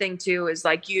that's the thing too, is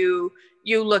like you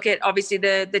look at, obviously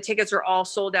the tickets are all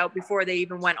sold out before they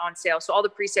even went on sale. So all the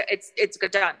pre-sale, it's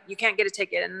done. You can't get a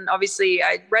ticket. And obviously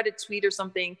I read a tweet or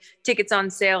something, tickets on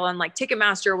sale on like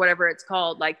Ticketmaster or whatever it's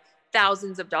called, like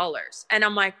thousands of dollars. And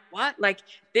I'm like, what? Like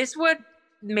this would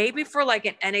maybe for like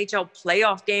an NHL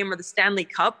playoff game or the Stanley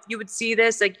Cup, you would see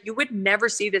this. Like you would never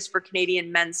see this for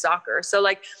Canadian men's soccer. So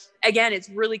like, again, it's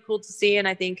really cool to see. And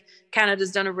I think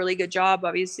Canada's done a really good job.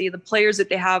 Obviously the players that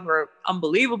they have are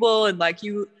unbelievable. And like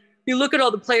you look at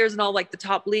all the players in all like the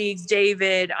top leagues,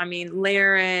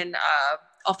 Laren,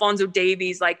 Alphonso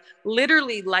Davies, like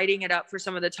literally lighting it up for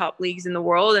some of the top leagues in the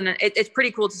world. And it's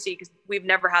pretty cool to see because we've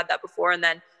never had that before. And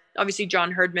then obviously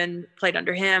John Herdman played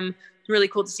under him. It's really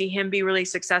cool to see him be really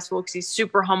successful because he's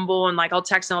super humble. And like, I'll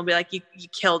text him, I'll be like, you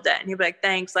killed it. And he'll be like,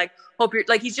 thanks. Like, hope you're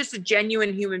like, he's just a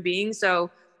genuine human being.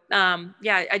 So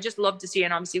I just love to see it.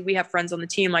 And obviously we have friends on the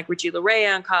team like Richie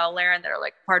Larea and Kyle Laren that are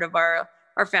like part of our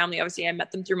family. Obviously I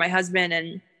met them through my husband,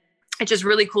 and it's just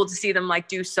really cool to see them like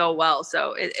do so well.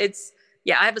 So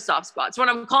I have a soft spot. So when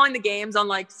I'm calling the games on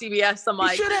like CBS, I'm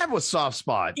like, you should have a soft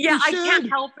spot. Yeah, I can't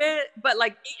help it. But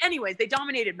like, anyways, they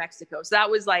dominated Mexico. So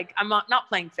that was like, I'm not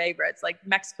playing favorites. Like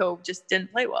Mexico just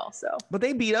didn't play well. So, but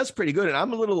they beat us pretty good. And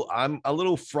I'm a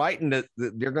little frightened that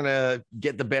they're going to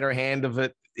get the better hand of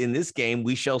it in this game.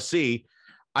 We shall see.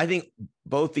 I think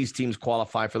both these teams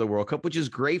qualify for the World Cup, which is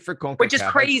great for CONCACAF. Which is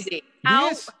crazy.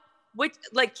 Yes.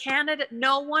 Like Canada,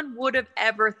 no one would have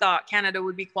ever thought Canada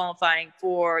would be qualifying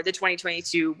for the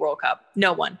 2022 World Cup.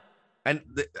 No one. And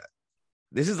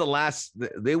this is the last.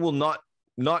 They will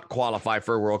not qualify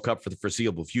for a World Cup for the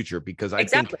foreseeable future because I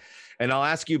think, and I'll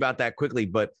ask you about that quickly,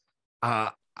 but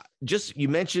just you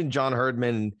mentioned John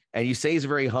Herdman and you say he's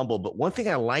very humble, but one thing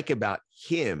I like about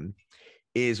him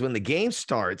is when the game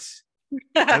starts.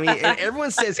 I mean, and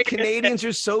everyone says Canadians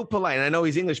are so polite. And I know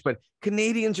he's English, but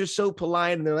Canadians are so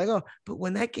polite. And they're like, oh, but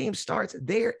when that game starts,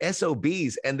 they're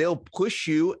SOBs and they'll push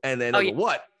you. And then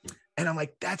what? And I'm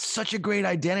like, that's such a great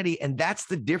identity. And that's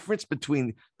the difference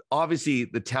between, obviously,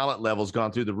 the talent level's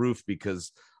gone through the roof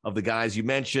because of the guys you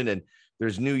mentioned. And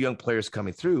there's new young players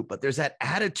coming through. But there's that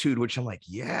attitude, which I'm like,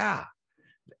 yeah,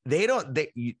 they're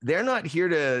not here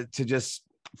to just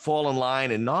fall in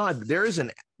line and nod. There's an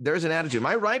attitude. Am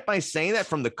I right by saying that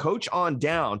from the coach on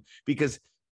down? Because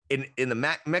in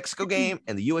the Mexico game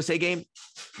and the USA game,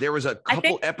 there was a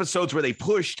couple episodes where they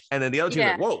pushed and then the other team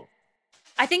like, whoa.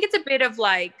 I think it's a bit of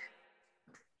like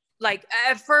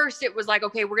at first it was like,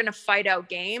 okay, we're going to fight out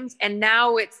games. And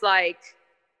now it's like,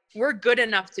 we're good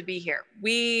enough to be here.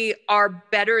 We are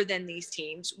better than these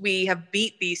teams. We have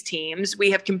beat these teams.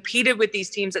 We have competed with these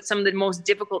teams at some of the most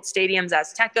difficult stadiums,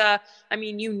 Azteca. I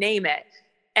mean, you name it.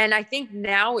 And I think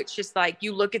now it's just like,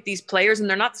 you look at these players and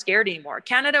they're not scared anymore.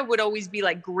 Canada would always be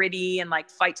like gritty and like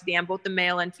fight to the end, both the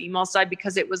male and female side,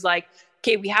 because it was like,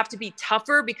 okay, we have to be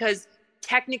tougher because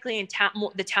technically in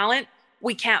the talent,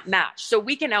 we can't match. So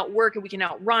we can outwork and we can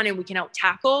outrun and we can out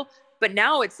tackle. But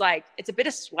now it's like, it's a bit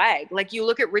of swag. Like you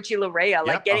look at Richie Larea,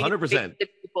 like getting 100%.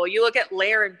 people. You look at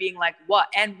Laren being like, what?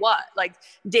 And what? Like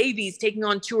Davies taking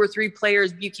on 2 or 3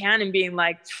 players, Buchanan being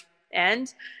like,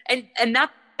 and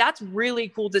that's really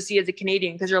cool to see as a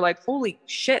Canadian, because you're like, holy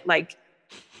shit, like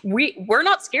we're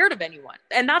not scared of anyone.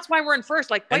 And that's why we're in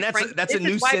first. Like, and that's a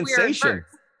new sensation.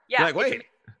 Yeah. Like, wait,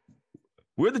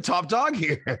 we're the top dog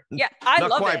here. Yeah. I not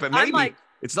love quite, it. but maybe like,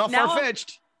 it's not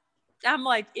far-fetched. I'm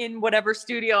like in whatever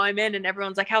studio I'm in and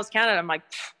everyone's like, how's Canada? I'm like,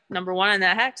 number one in the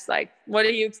hex. Like, what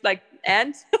are you like?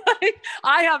 And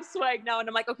I have swag now. And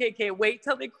I'm like, okay, wait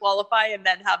till they qualify and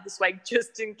then have the swag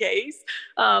just in case.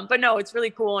 But no, it's really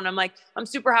cool. And I'm like, I'm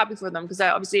super happy for them because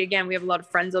obviously, again, we have a lot of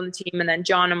friends on the team. And then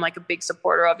John, I'm like a big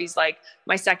supporter of. He's like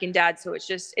my second dad. So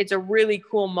it's a really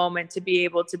cool moment to be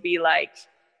able to be like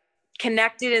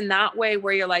connected in that way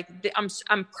where you're like,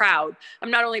 I'm proud. I'm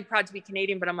not only proud to be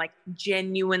Canadian, but I'm like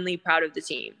genuinely proud of the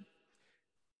team.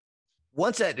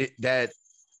 Once that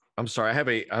I'm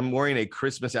sorry, I'm wearing a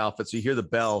Christmas outfit. So you hear the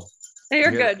bell.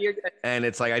 You're good. And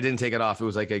it's like, I didn't take it off. It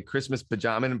was like a Christmas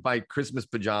pajama. And by Christmas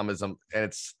pajamas, and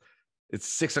it's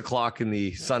 6:00 in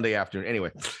the Sunday afternoon.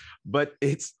 Anyway, but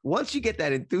it's once you get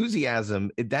that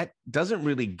enthusiasm, that doesn't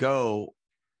really go.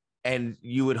 And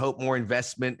you would hope more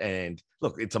investment. And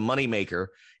look, it's a moneymaker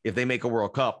if they make a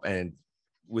World Cup. And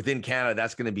within Canada,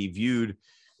 that's going to be viewed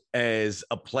as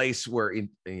a place where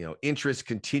interest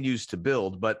continues to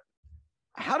build. But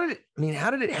how did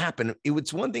it happen?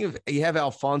 It's one thing if you have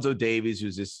Alphonso Davies,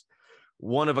 who's this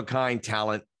one-of-a-kind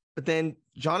talent, but then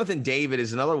Jonathan David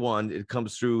is another one. It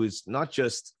comes through is not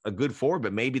just a good forward,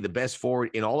 but maybe the best forward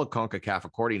in all of CONCACAF,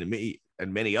 according to me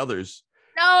and many others.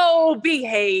 No,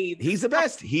 behave. He's the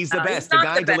best. He's the best. The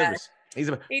guy delivers. He's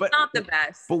not the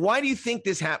best. But why do you think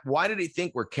this happened? Why did he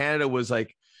think where Canada was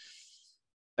like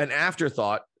an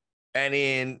afterthought, and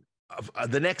in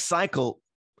the next cycle,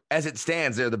 as it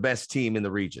stands, they're the best team in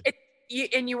the region?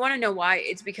 And you want to know why?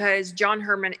 It's because John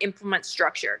Herman implements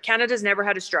structure. Canada's never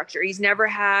had a structure. He's never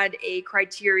had a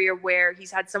criteria where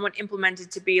he's had someone implemented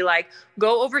to be like,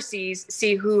 go overseas,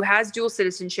 see who has dual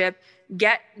citizenship,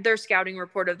 get their scouting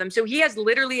report of them. So he has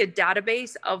literally a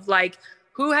database of like,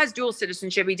 who has dual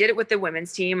citizenship. He did it with the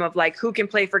women's team of like, who can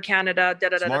play for Canada,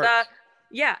 da-da-da-da-da.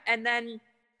 Yeah. And then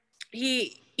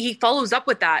he follows up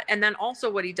with that. And then also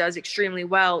what he does extremely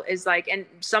well is like, and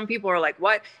some people are like,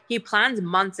 what? He plans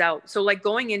months out. So like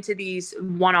going into these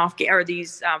one-off or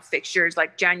these fixtures,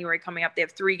 like January coming up, they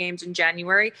have 3 games in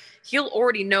January. He'll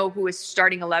already know who is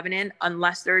starting 11 in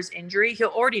unless there's injury. He'll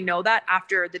already know that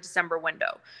after the December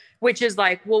window, which is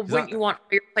like, well, wouldn't you want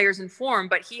your players informed?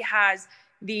 But he has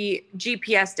the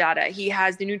GPS data. He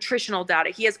has the nutritional data.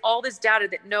 He has all this data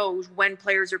that knows when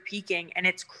players are peaking, and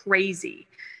it's crazy.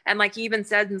 And like he even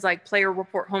says in like player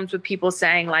report homes with people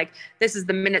saying like, this is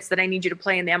the minutes that I need you to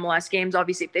play in the MLS games.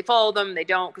 Obviously, if they follow them, they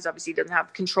don't, because obviously he doesn't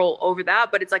have control over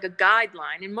that. But it's like a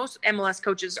guideline. And most MLS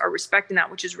coaches are respecting that,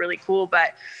 which is really cool.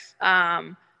 But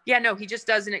he just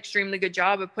does an extremely good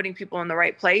job of putting people in the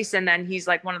right place. And then he's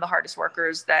like one of the hardest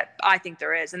workers that I think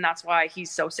there is. And that's why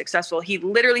he's so successful. He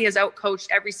literally has outcoached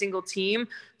every single team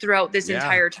throughout this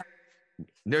entire time.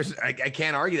 I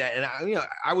can't argue that. And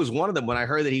I was one of them when I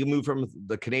heard that he moved from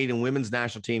the Canadian women's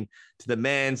national team to the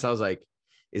men's. I was like,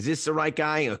 is this the right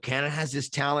guy? Canada has this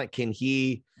talent. Can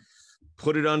he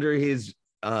put it under his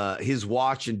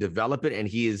watch and develop it? And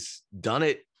he has done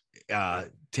it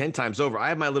 10 times over.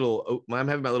 I'm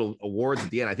having my little awards at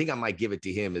the end. I think I might give it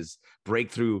to him as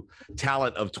breakthrough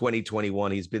talent of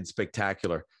 2021. He's been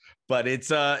spectacular, but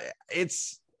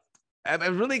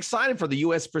I'm really excited for the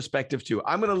U.S. perspective too.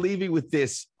 I'm going to leave you with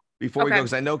this before we go,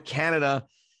 because I know Canada,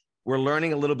 we're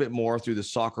learning a little bit more through the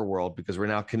soccer world because we're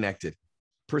now connected.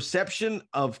 Perception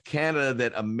of Canada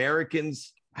that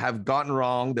Americans have gotten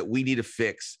wrong that we need to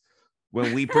fix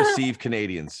when we perceive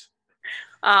Canadians.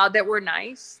 That we're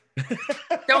nice.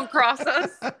 Don't cross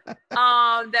us.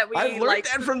 That we. I learned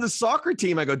that from the soccer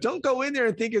team. I go, don't go in there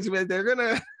and think they're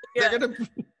gonna.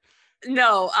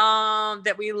 No,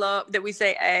 that we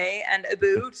say a and a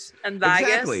boot and Vegas.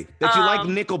 Exactly. That you like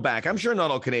Nickelback. I'm sure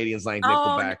not all Canadians like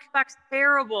Nickelback. Nickelback's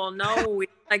terrible. No, we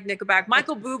like Nickelback.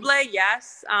 Michael Bublé,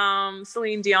 yes.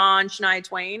 Celine Dion, Shania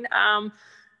Twain. Canadian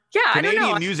I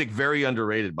don't know. music, very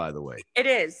underrated, by the way. It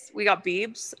is. We got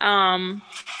Biebs.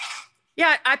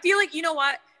 I feel like, you know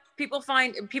what? People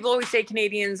always say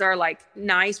Canadians are like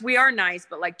nice. We are nice,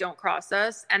 but like don't cross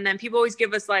us. And then people always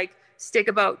give us like stick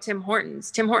about Tim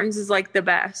Hortons. Tim Hortons is like the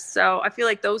best. So I feel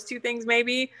like those two things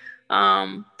maybe.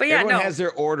 But yeah, everyone has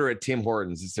their order at Tim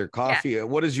Hortons. It's their coffee. Yeah.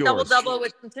 What is yours? Double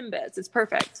with some Timbits. It's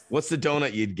perfect. What's the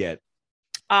donut you'd get?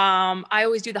 I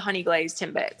always do the honey glazed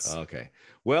Timbits. Okay.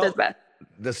 Well,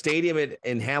 the stadium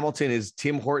in Hamilton is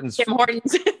Tim Hortons. Tim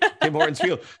Hortons. Tim Hortons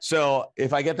Field. So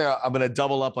if I get there, I'm going to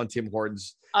double up on Tim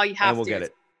Hortons. Oh, you have to. And we'll get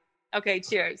it. Okay.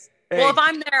 Cheers. Well, if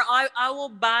I'm there, I will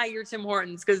buy your Tim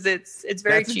Hortons because it's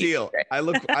very cheap. That's a deal.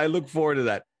 I look forward to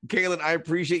that. Kaylyn, I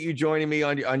appreciate you joining me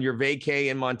on your vacay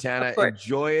in Montana.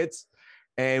 Enjoy it.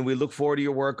 And we look forward to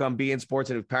your work on beIN Sports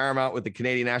and Paramount with the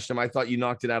Canadian National Team. I thought you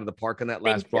knocked it out of the park on that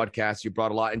last broadcast. You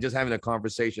brought a lot, and just having a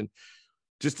conversation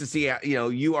just to see,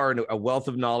 you are a wealth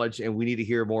of knowledge, and we need to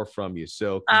hear more from you.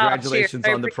 So congratulations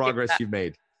on the progress you've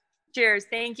made. Cheers.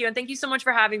 Thank you. And thank you so much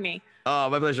for having me. Oh,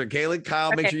 my pleasure. Kaylyn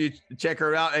Kyle, make sure you check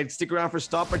her out and stick around for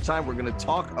Stoppage Time. We're going to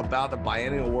talk about the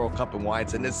Biennial World Cup and why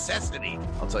it's a necessity.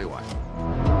 I'll tell you why.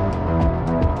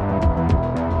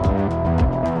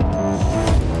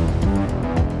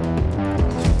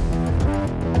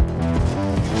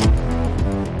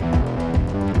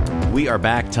 We are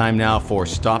back. Time now for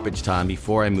Stoppage Time.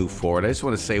 Before I move forward, I just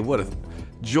want to say what a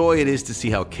joy it is to see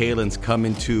how Kaylyn's come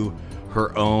into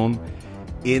her own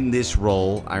in this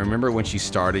role. I remember when she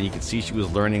started, you could see she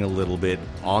was learning a little bit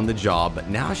on the job, but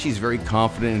now she's very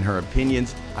confident in her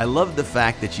opinions. I love the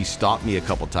fact that she stopped me a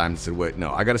couple times and said, wait,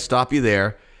 no, I got to stop you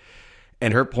there.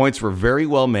 And her points were very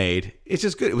well made. It's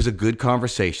just good. It was a good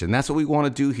conversation. That's what we want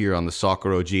to do here on the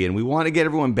Soccer OG, and we want to get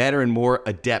everyone better and more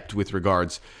adept with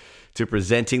regards to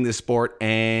presenting this sport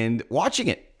and watching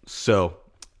it. So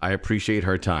I appreciate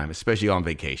her time, especially on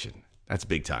vacation. That's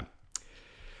big time.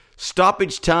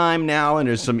 Stoppage time now, and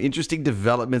there's some interesting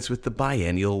developments with the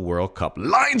Biennial World Cup.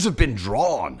 Lines have been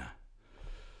drawn.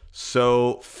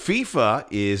 So FIFA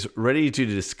is ready to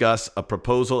discuss a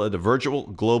proposal at the Virtual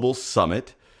Global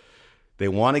Summit. They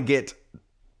want to get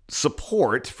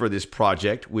support for this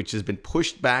project, which has been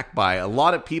pushed back by a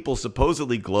lot of people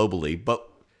supposedly globally, but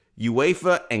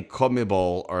UEFA and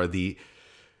CONMEBOL are the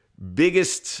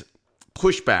biggest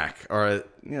pushback, or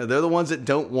they're the ones that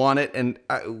don't want it, and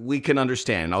we can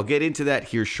understand. I'll get into that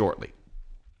here shortly.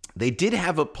 They did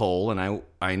have a poll, and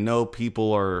I know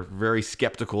people are very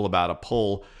skeptical about a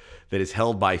poll that is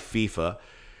held by FIFA,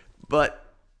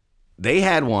 but they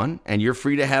had one, and you're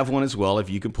free to have one as well if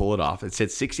you can pull it off. It said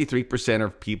 63%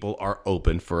 of people are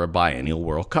open for a Biennial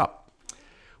World Cup.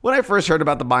 When I first heard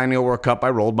about the Biennial World Cup, I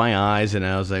rolled my eyes and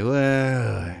I was like,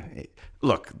 well,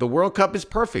 look, the World Cup is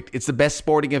perfect. It's the best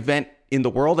sporting event in the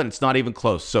world, and it's not even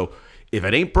close. So if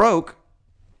it ain't broke,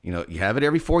 you have it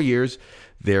every 4 years.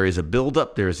 There is a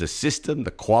buildup. There is a system.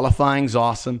 The qualifying's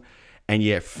awesome. And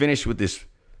you finish with this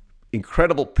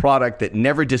incredible product that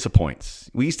never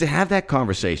disappoints. We used to have that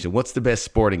conversation. What's the best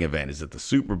sporting event? Is it the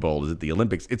Super Bowl? Is it the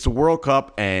Olympics? It's a World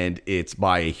Cup, and it's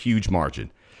by a huge margin.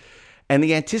 And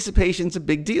the anticipation's a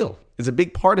big deal. It's a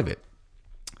big part of it.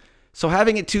 So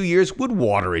having it 2 years would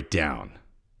water it down.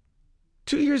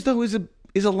 2 years, though, is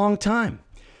a long time.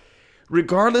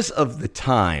 Regardless of the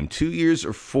time, 2 years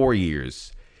or 4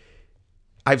 years,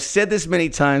 I've said this many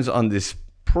times on this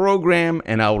program,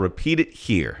 and I'll repeat it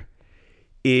here.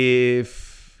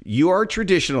 If you are a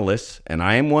traditionalist, and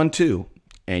I am one too,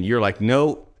 and you're like,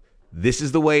 no, this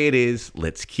is the way it is,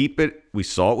 let's keep it. We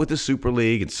saw it with the Super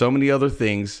League and so many other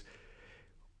things.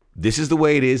 This is the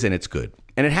way it is, and it's good.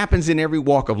 And it happens in every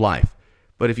walk of life.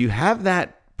 But if you have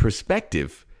that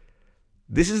perspective,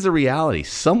 this is the reality.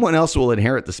 Someone else will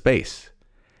inherit the space.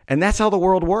 And that's how the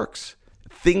world works.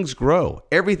 Things grow.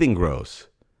 Everything grows.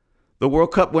 The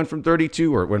World Cup went from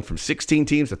 16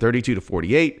 teams to 32 to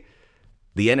 48.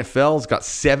 The NFL's got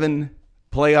 7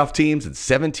 playoff teams in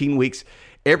 17 weeks.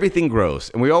 Everything grows.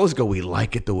 And we always go, we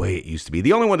like it the way it used to be.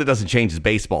 The only one that doesn't change is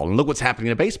baseball. And look what's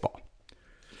happening in baseball.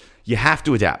 You have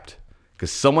to adapt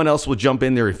because someone else will jump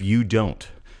in there if you don't.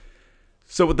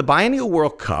 So with the Biennial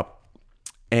World Cup,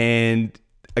 and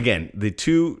again, the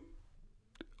two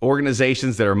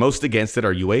organizations that are most against it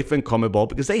are UEFA and CONMEBOL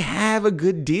because they have a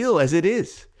good deal as it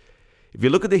is. If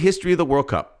you look at the history of the World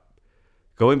Cup,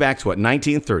 going back to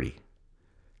 1930,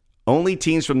 only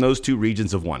teams from those two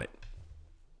regions have won it.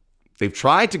 They've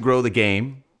tried to grow the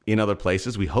game in other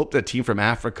places. We hope that a team from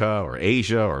Africa or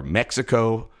Asia or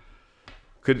Mexico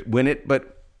could win it,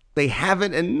 but they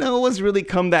haven't, and no one's really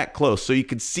come that close. So you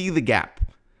can see the gap.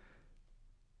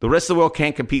 The rest of the world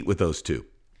can't compete with those two.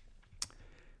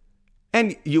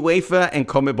 And UEFA and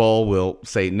CONMEBOL will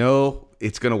say, no,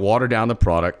 it's going to water down the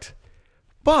product.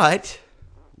 But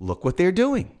look what they're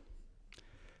doing.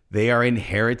 They are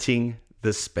inheriting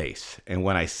the space. And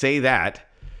when I say that,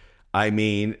 I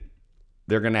mean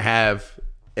they're going to have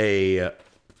a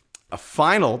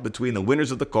final between the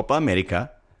winners of the Copa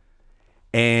America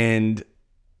and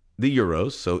the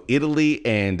Euros. So Italy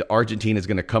and Argentina is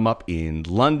going to come up in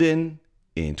London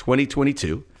in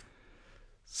 2022.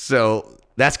 So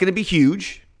that's going to be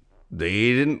huge.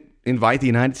 They didn't invite the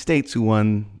United States, who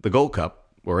won the Gold Cup,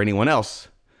 or anyone else.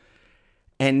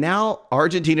 And now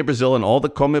Argentina, Brazil, and all the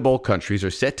CONMEBOL countries are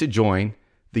set to join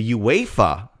the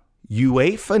UEFA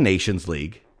UEFA Nations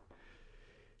League.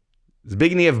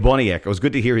 Zbigniew Boniek, it was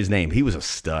good to hear his name. He was a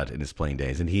stud in his playing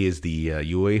days, and he is the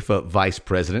UEFA vice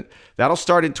president. That'll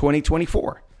start in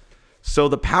 2024. So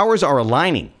the powers are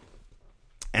aligning,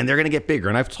 and they're going to get bigger.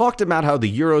 And I've talked about how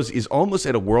the Euros is almost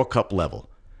at a World Cup level.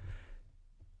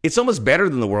 It's almost better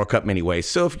than the World Cup in many ways.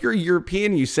 So if you're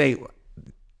European, you say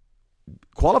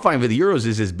qualifying for the Euros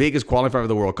is as big as qualifying for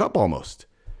the World Cup almost.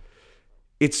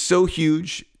 It's so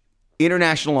huge,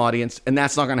 international audience, and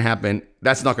that's not going to happen.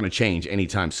 That's not going to change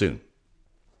anytime soon.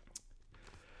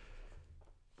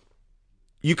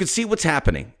 You could see what's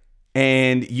happening.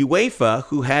 And UEFA,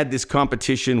 who had this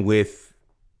competition with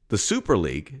the Super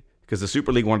League, because the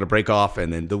Super League wanted to break off,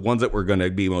 and then the ones that were going to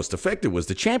be most effective was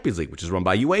the Champions League, which is run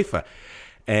by UEFA.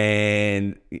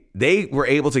 And they were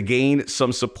able to gain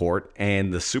some support,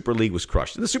 and the Super League was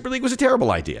crushed. And the Super League was a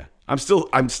terrible idea. I'm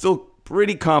still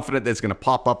pretty confident that it's going to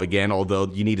pop up again, although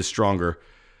you need a stronger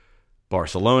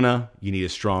Barcelona, you need a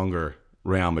stronger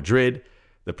Real Madrid.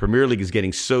 The Premier League is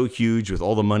getting so huge with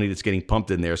all the money that's getting pumped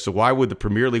in there. So why would the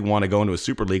Premier League want to go into a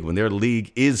Super League when their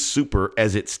league is super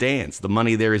as it stands? The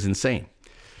money there is insane.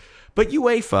 But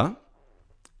UEFA,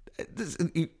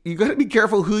 you got to be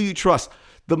careful who you trust.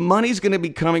 The money's going to be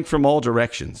coming from all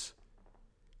directions.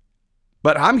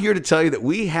 But I'm here to tell you that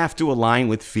we have to align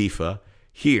with FIFA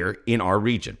here in our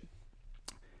region.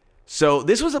 So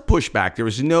this was a pushback. There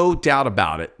was no doubt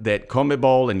about it that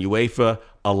CONMEBOL and UEFA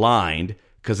aligned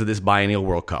because of this biennial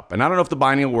World Cup. And I don't know if the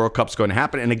biennial World Cup is going to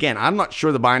happen. And again, I'm not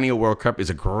sure the biennial World Cup is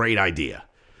a great idea.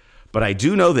 But I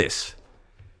do know this.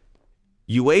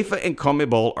 UEFA and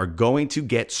CONMEBOL are going to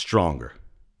get stronger.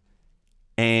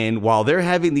 And while they're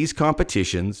having these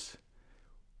competitions,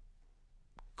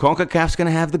 CONCACAF's going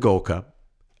to have the Gold Cup.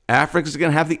 Africa's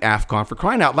going to have the AFCON. For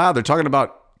crying out loud, they're talking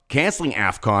about canceling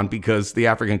AFCON because the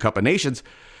African Cup of Nations,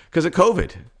 because of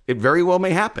COVID. It very well may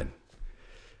happen.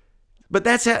 But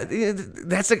that's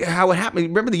how it happened.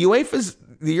 Remember the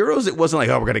Euros, it wasn't like,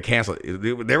 oh, we're going to cancel it.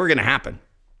 They were going to happen.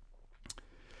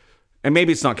 And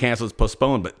maybe it's not canceled, it's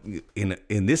postponed. But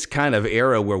in this kind of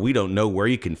era where we don't know where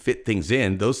you can fit things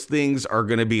in, those things are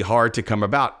going to be hard to come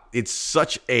about. It's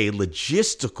such a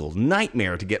logistical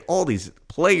nightmare to get all these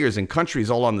players and countries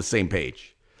all on the same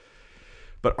page.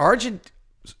 But CONMEBOL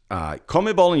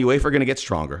and UEFA are going to get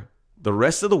stronger. The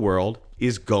rest of the world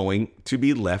is going to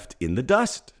be left in the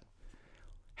dust.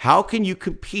 How can you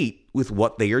compete with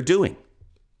what they are doing?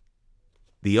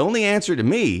 The only answer to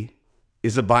me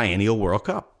is a biennial World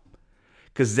Cup,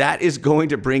 because that is going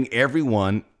to bring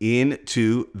everyone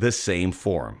into the same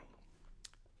forum.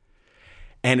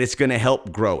 And it's going to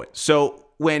help grow it. So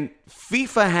when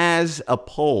FIFA has a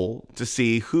poll to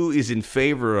see who is in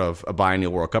favor of a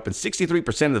biennial World Cup, and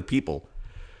 63% of the people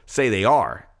say they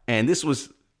are, and this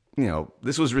was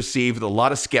received with a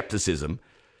lot of skepticism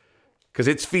because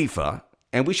it's FIFA.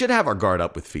 And we should have our guard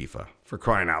up with FIFA, for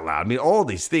crying out loud. I mean, all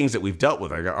these things that we've dealt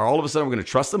with, are all of a sudden we're going to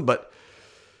trust them, but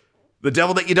the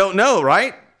devil that you don't know,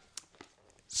 right?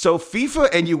 So FIFA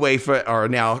and UEFA are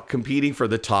now competing for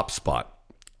the top spot.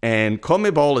 And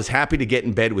CONMEBOL is happy to get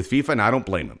in bed with FIFA, and I don't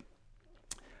blame them.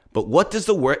 But what does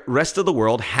the rest of the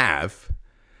world have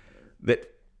that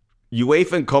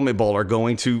UEFA and CONMEBOL are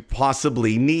going to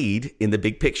possibly need in the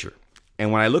big picture?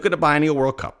 And when I look at the biennial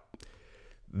World Cup,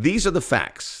 these are the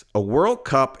facts. A World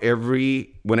Cup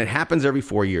when it happens every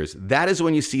 4 years, that is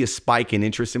when you see a spike in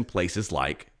interest in places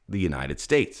like the United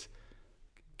States,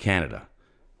 Canada.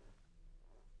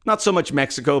 Not so much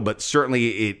Mexico, but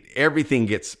certainly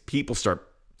people start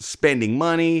spending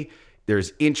money.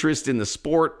 There's interest in the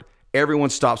sport. Everyone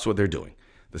stops what they're doing.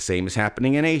 The same is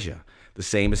happening in Asia. The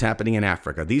same is happening in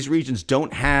Africa. These regions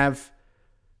don't have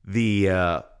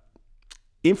the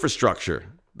infrastructure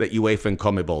that UEFA and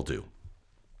CONMEBOL do.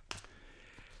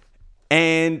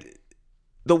 And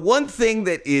the one thing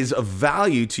that is of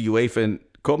value to UEFA and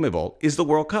CONMEBOL is the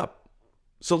World Cup.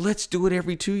 So let's do it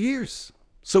every 2 years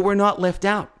so we're not left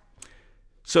out.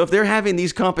 So if they're having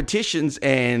these competitions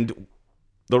and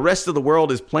the rest of the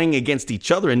world is playing against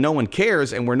each other and no one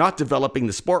cares, and we're not developing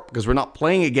the sport because we're not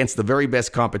playing against the very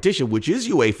best competition, which is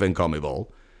UEFA and CONMEBOL,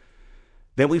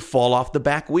 then we fall off the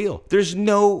back wheel. There's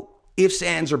no ifs,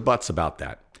 ands, or buts about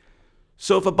that.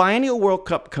 So if a biennial World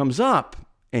Cup comes up,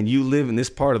 and you live in this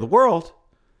part of the world,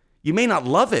 you may not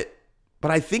love it,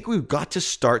 but I think we've got to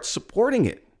start supporting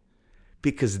it,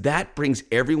 because that brings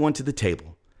everyone to the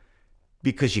table.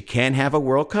 Because you can't have a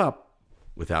World Cup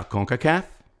without CONCACAF,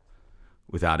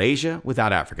 without Asia,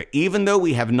 without Africa. Even though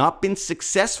we have not been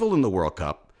successful in the World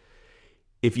Cup,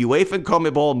 if UEFA and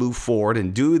CONMEBOL move forward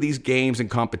and do these games and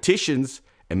competitions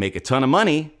and make a ton of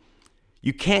money,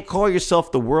 you can't call yourself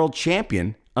the world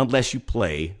champion unless you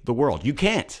play the world. You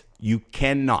can't. You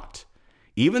cannot.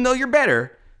 Even though you're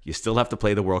better, you still have to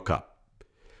play the World Cup.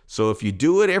 So if you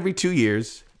do it every 2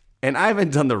 years, and I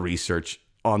haven't done the research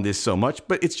on this so much,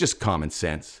 but it's just common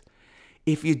sense.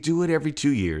 If you do it every 2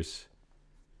 years,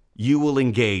 you will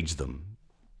engage them.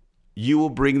 You will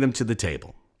bring them to the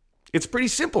table. It's pretty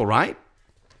simple, right?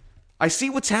 I see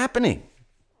what's happening.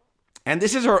 And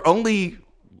this is our only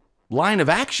line of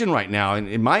action right now,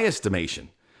 in my estimation.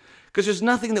 Because there's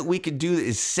nothing that we could do that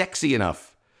is sexy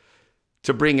enough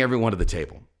to bring everyone to the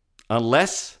table.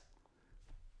 Unless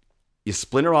you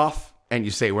splinter off and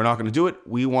you say, we're not going to do it.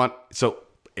 So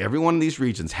everyone in these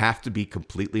regions have to be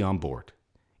completely on board.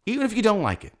 Even if you don't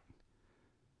like it.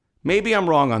 Maybe I'm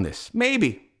wrong on this.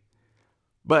 Maybe.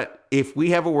 But if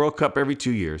we have a World Cup every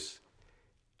 2 years,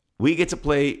 we get to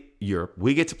play Europe,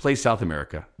 we get to play South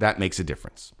America, that makes a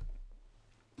difference.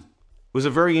 It was a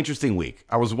very interesting week.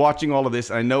 I was watching all of this.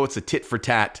 I know it's a tit for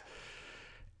tat.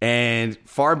 And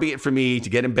far be it for me to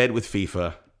get in bed with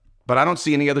FIFA, but I don't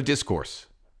see any other discourse.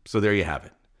 So there you have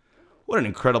it. What an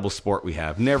incredible sport we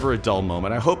have. Never a dull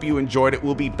moment. I hope you enjoyed it.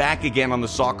 We'll be back again on the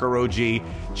Soccer OG.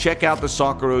 Check out the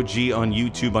Soccer OG on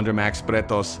YouTube under Max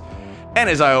Bretos. And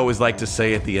as I always like to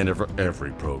say at the end of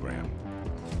every program,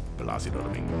 Plácido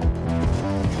Domingo.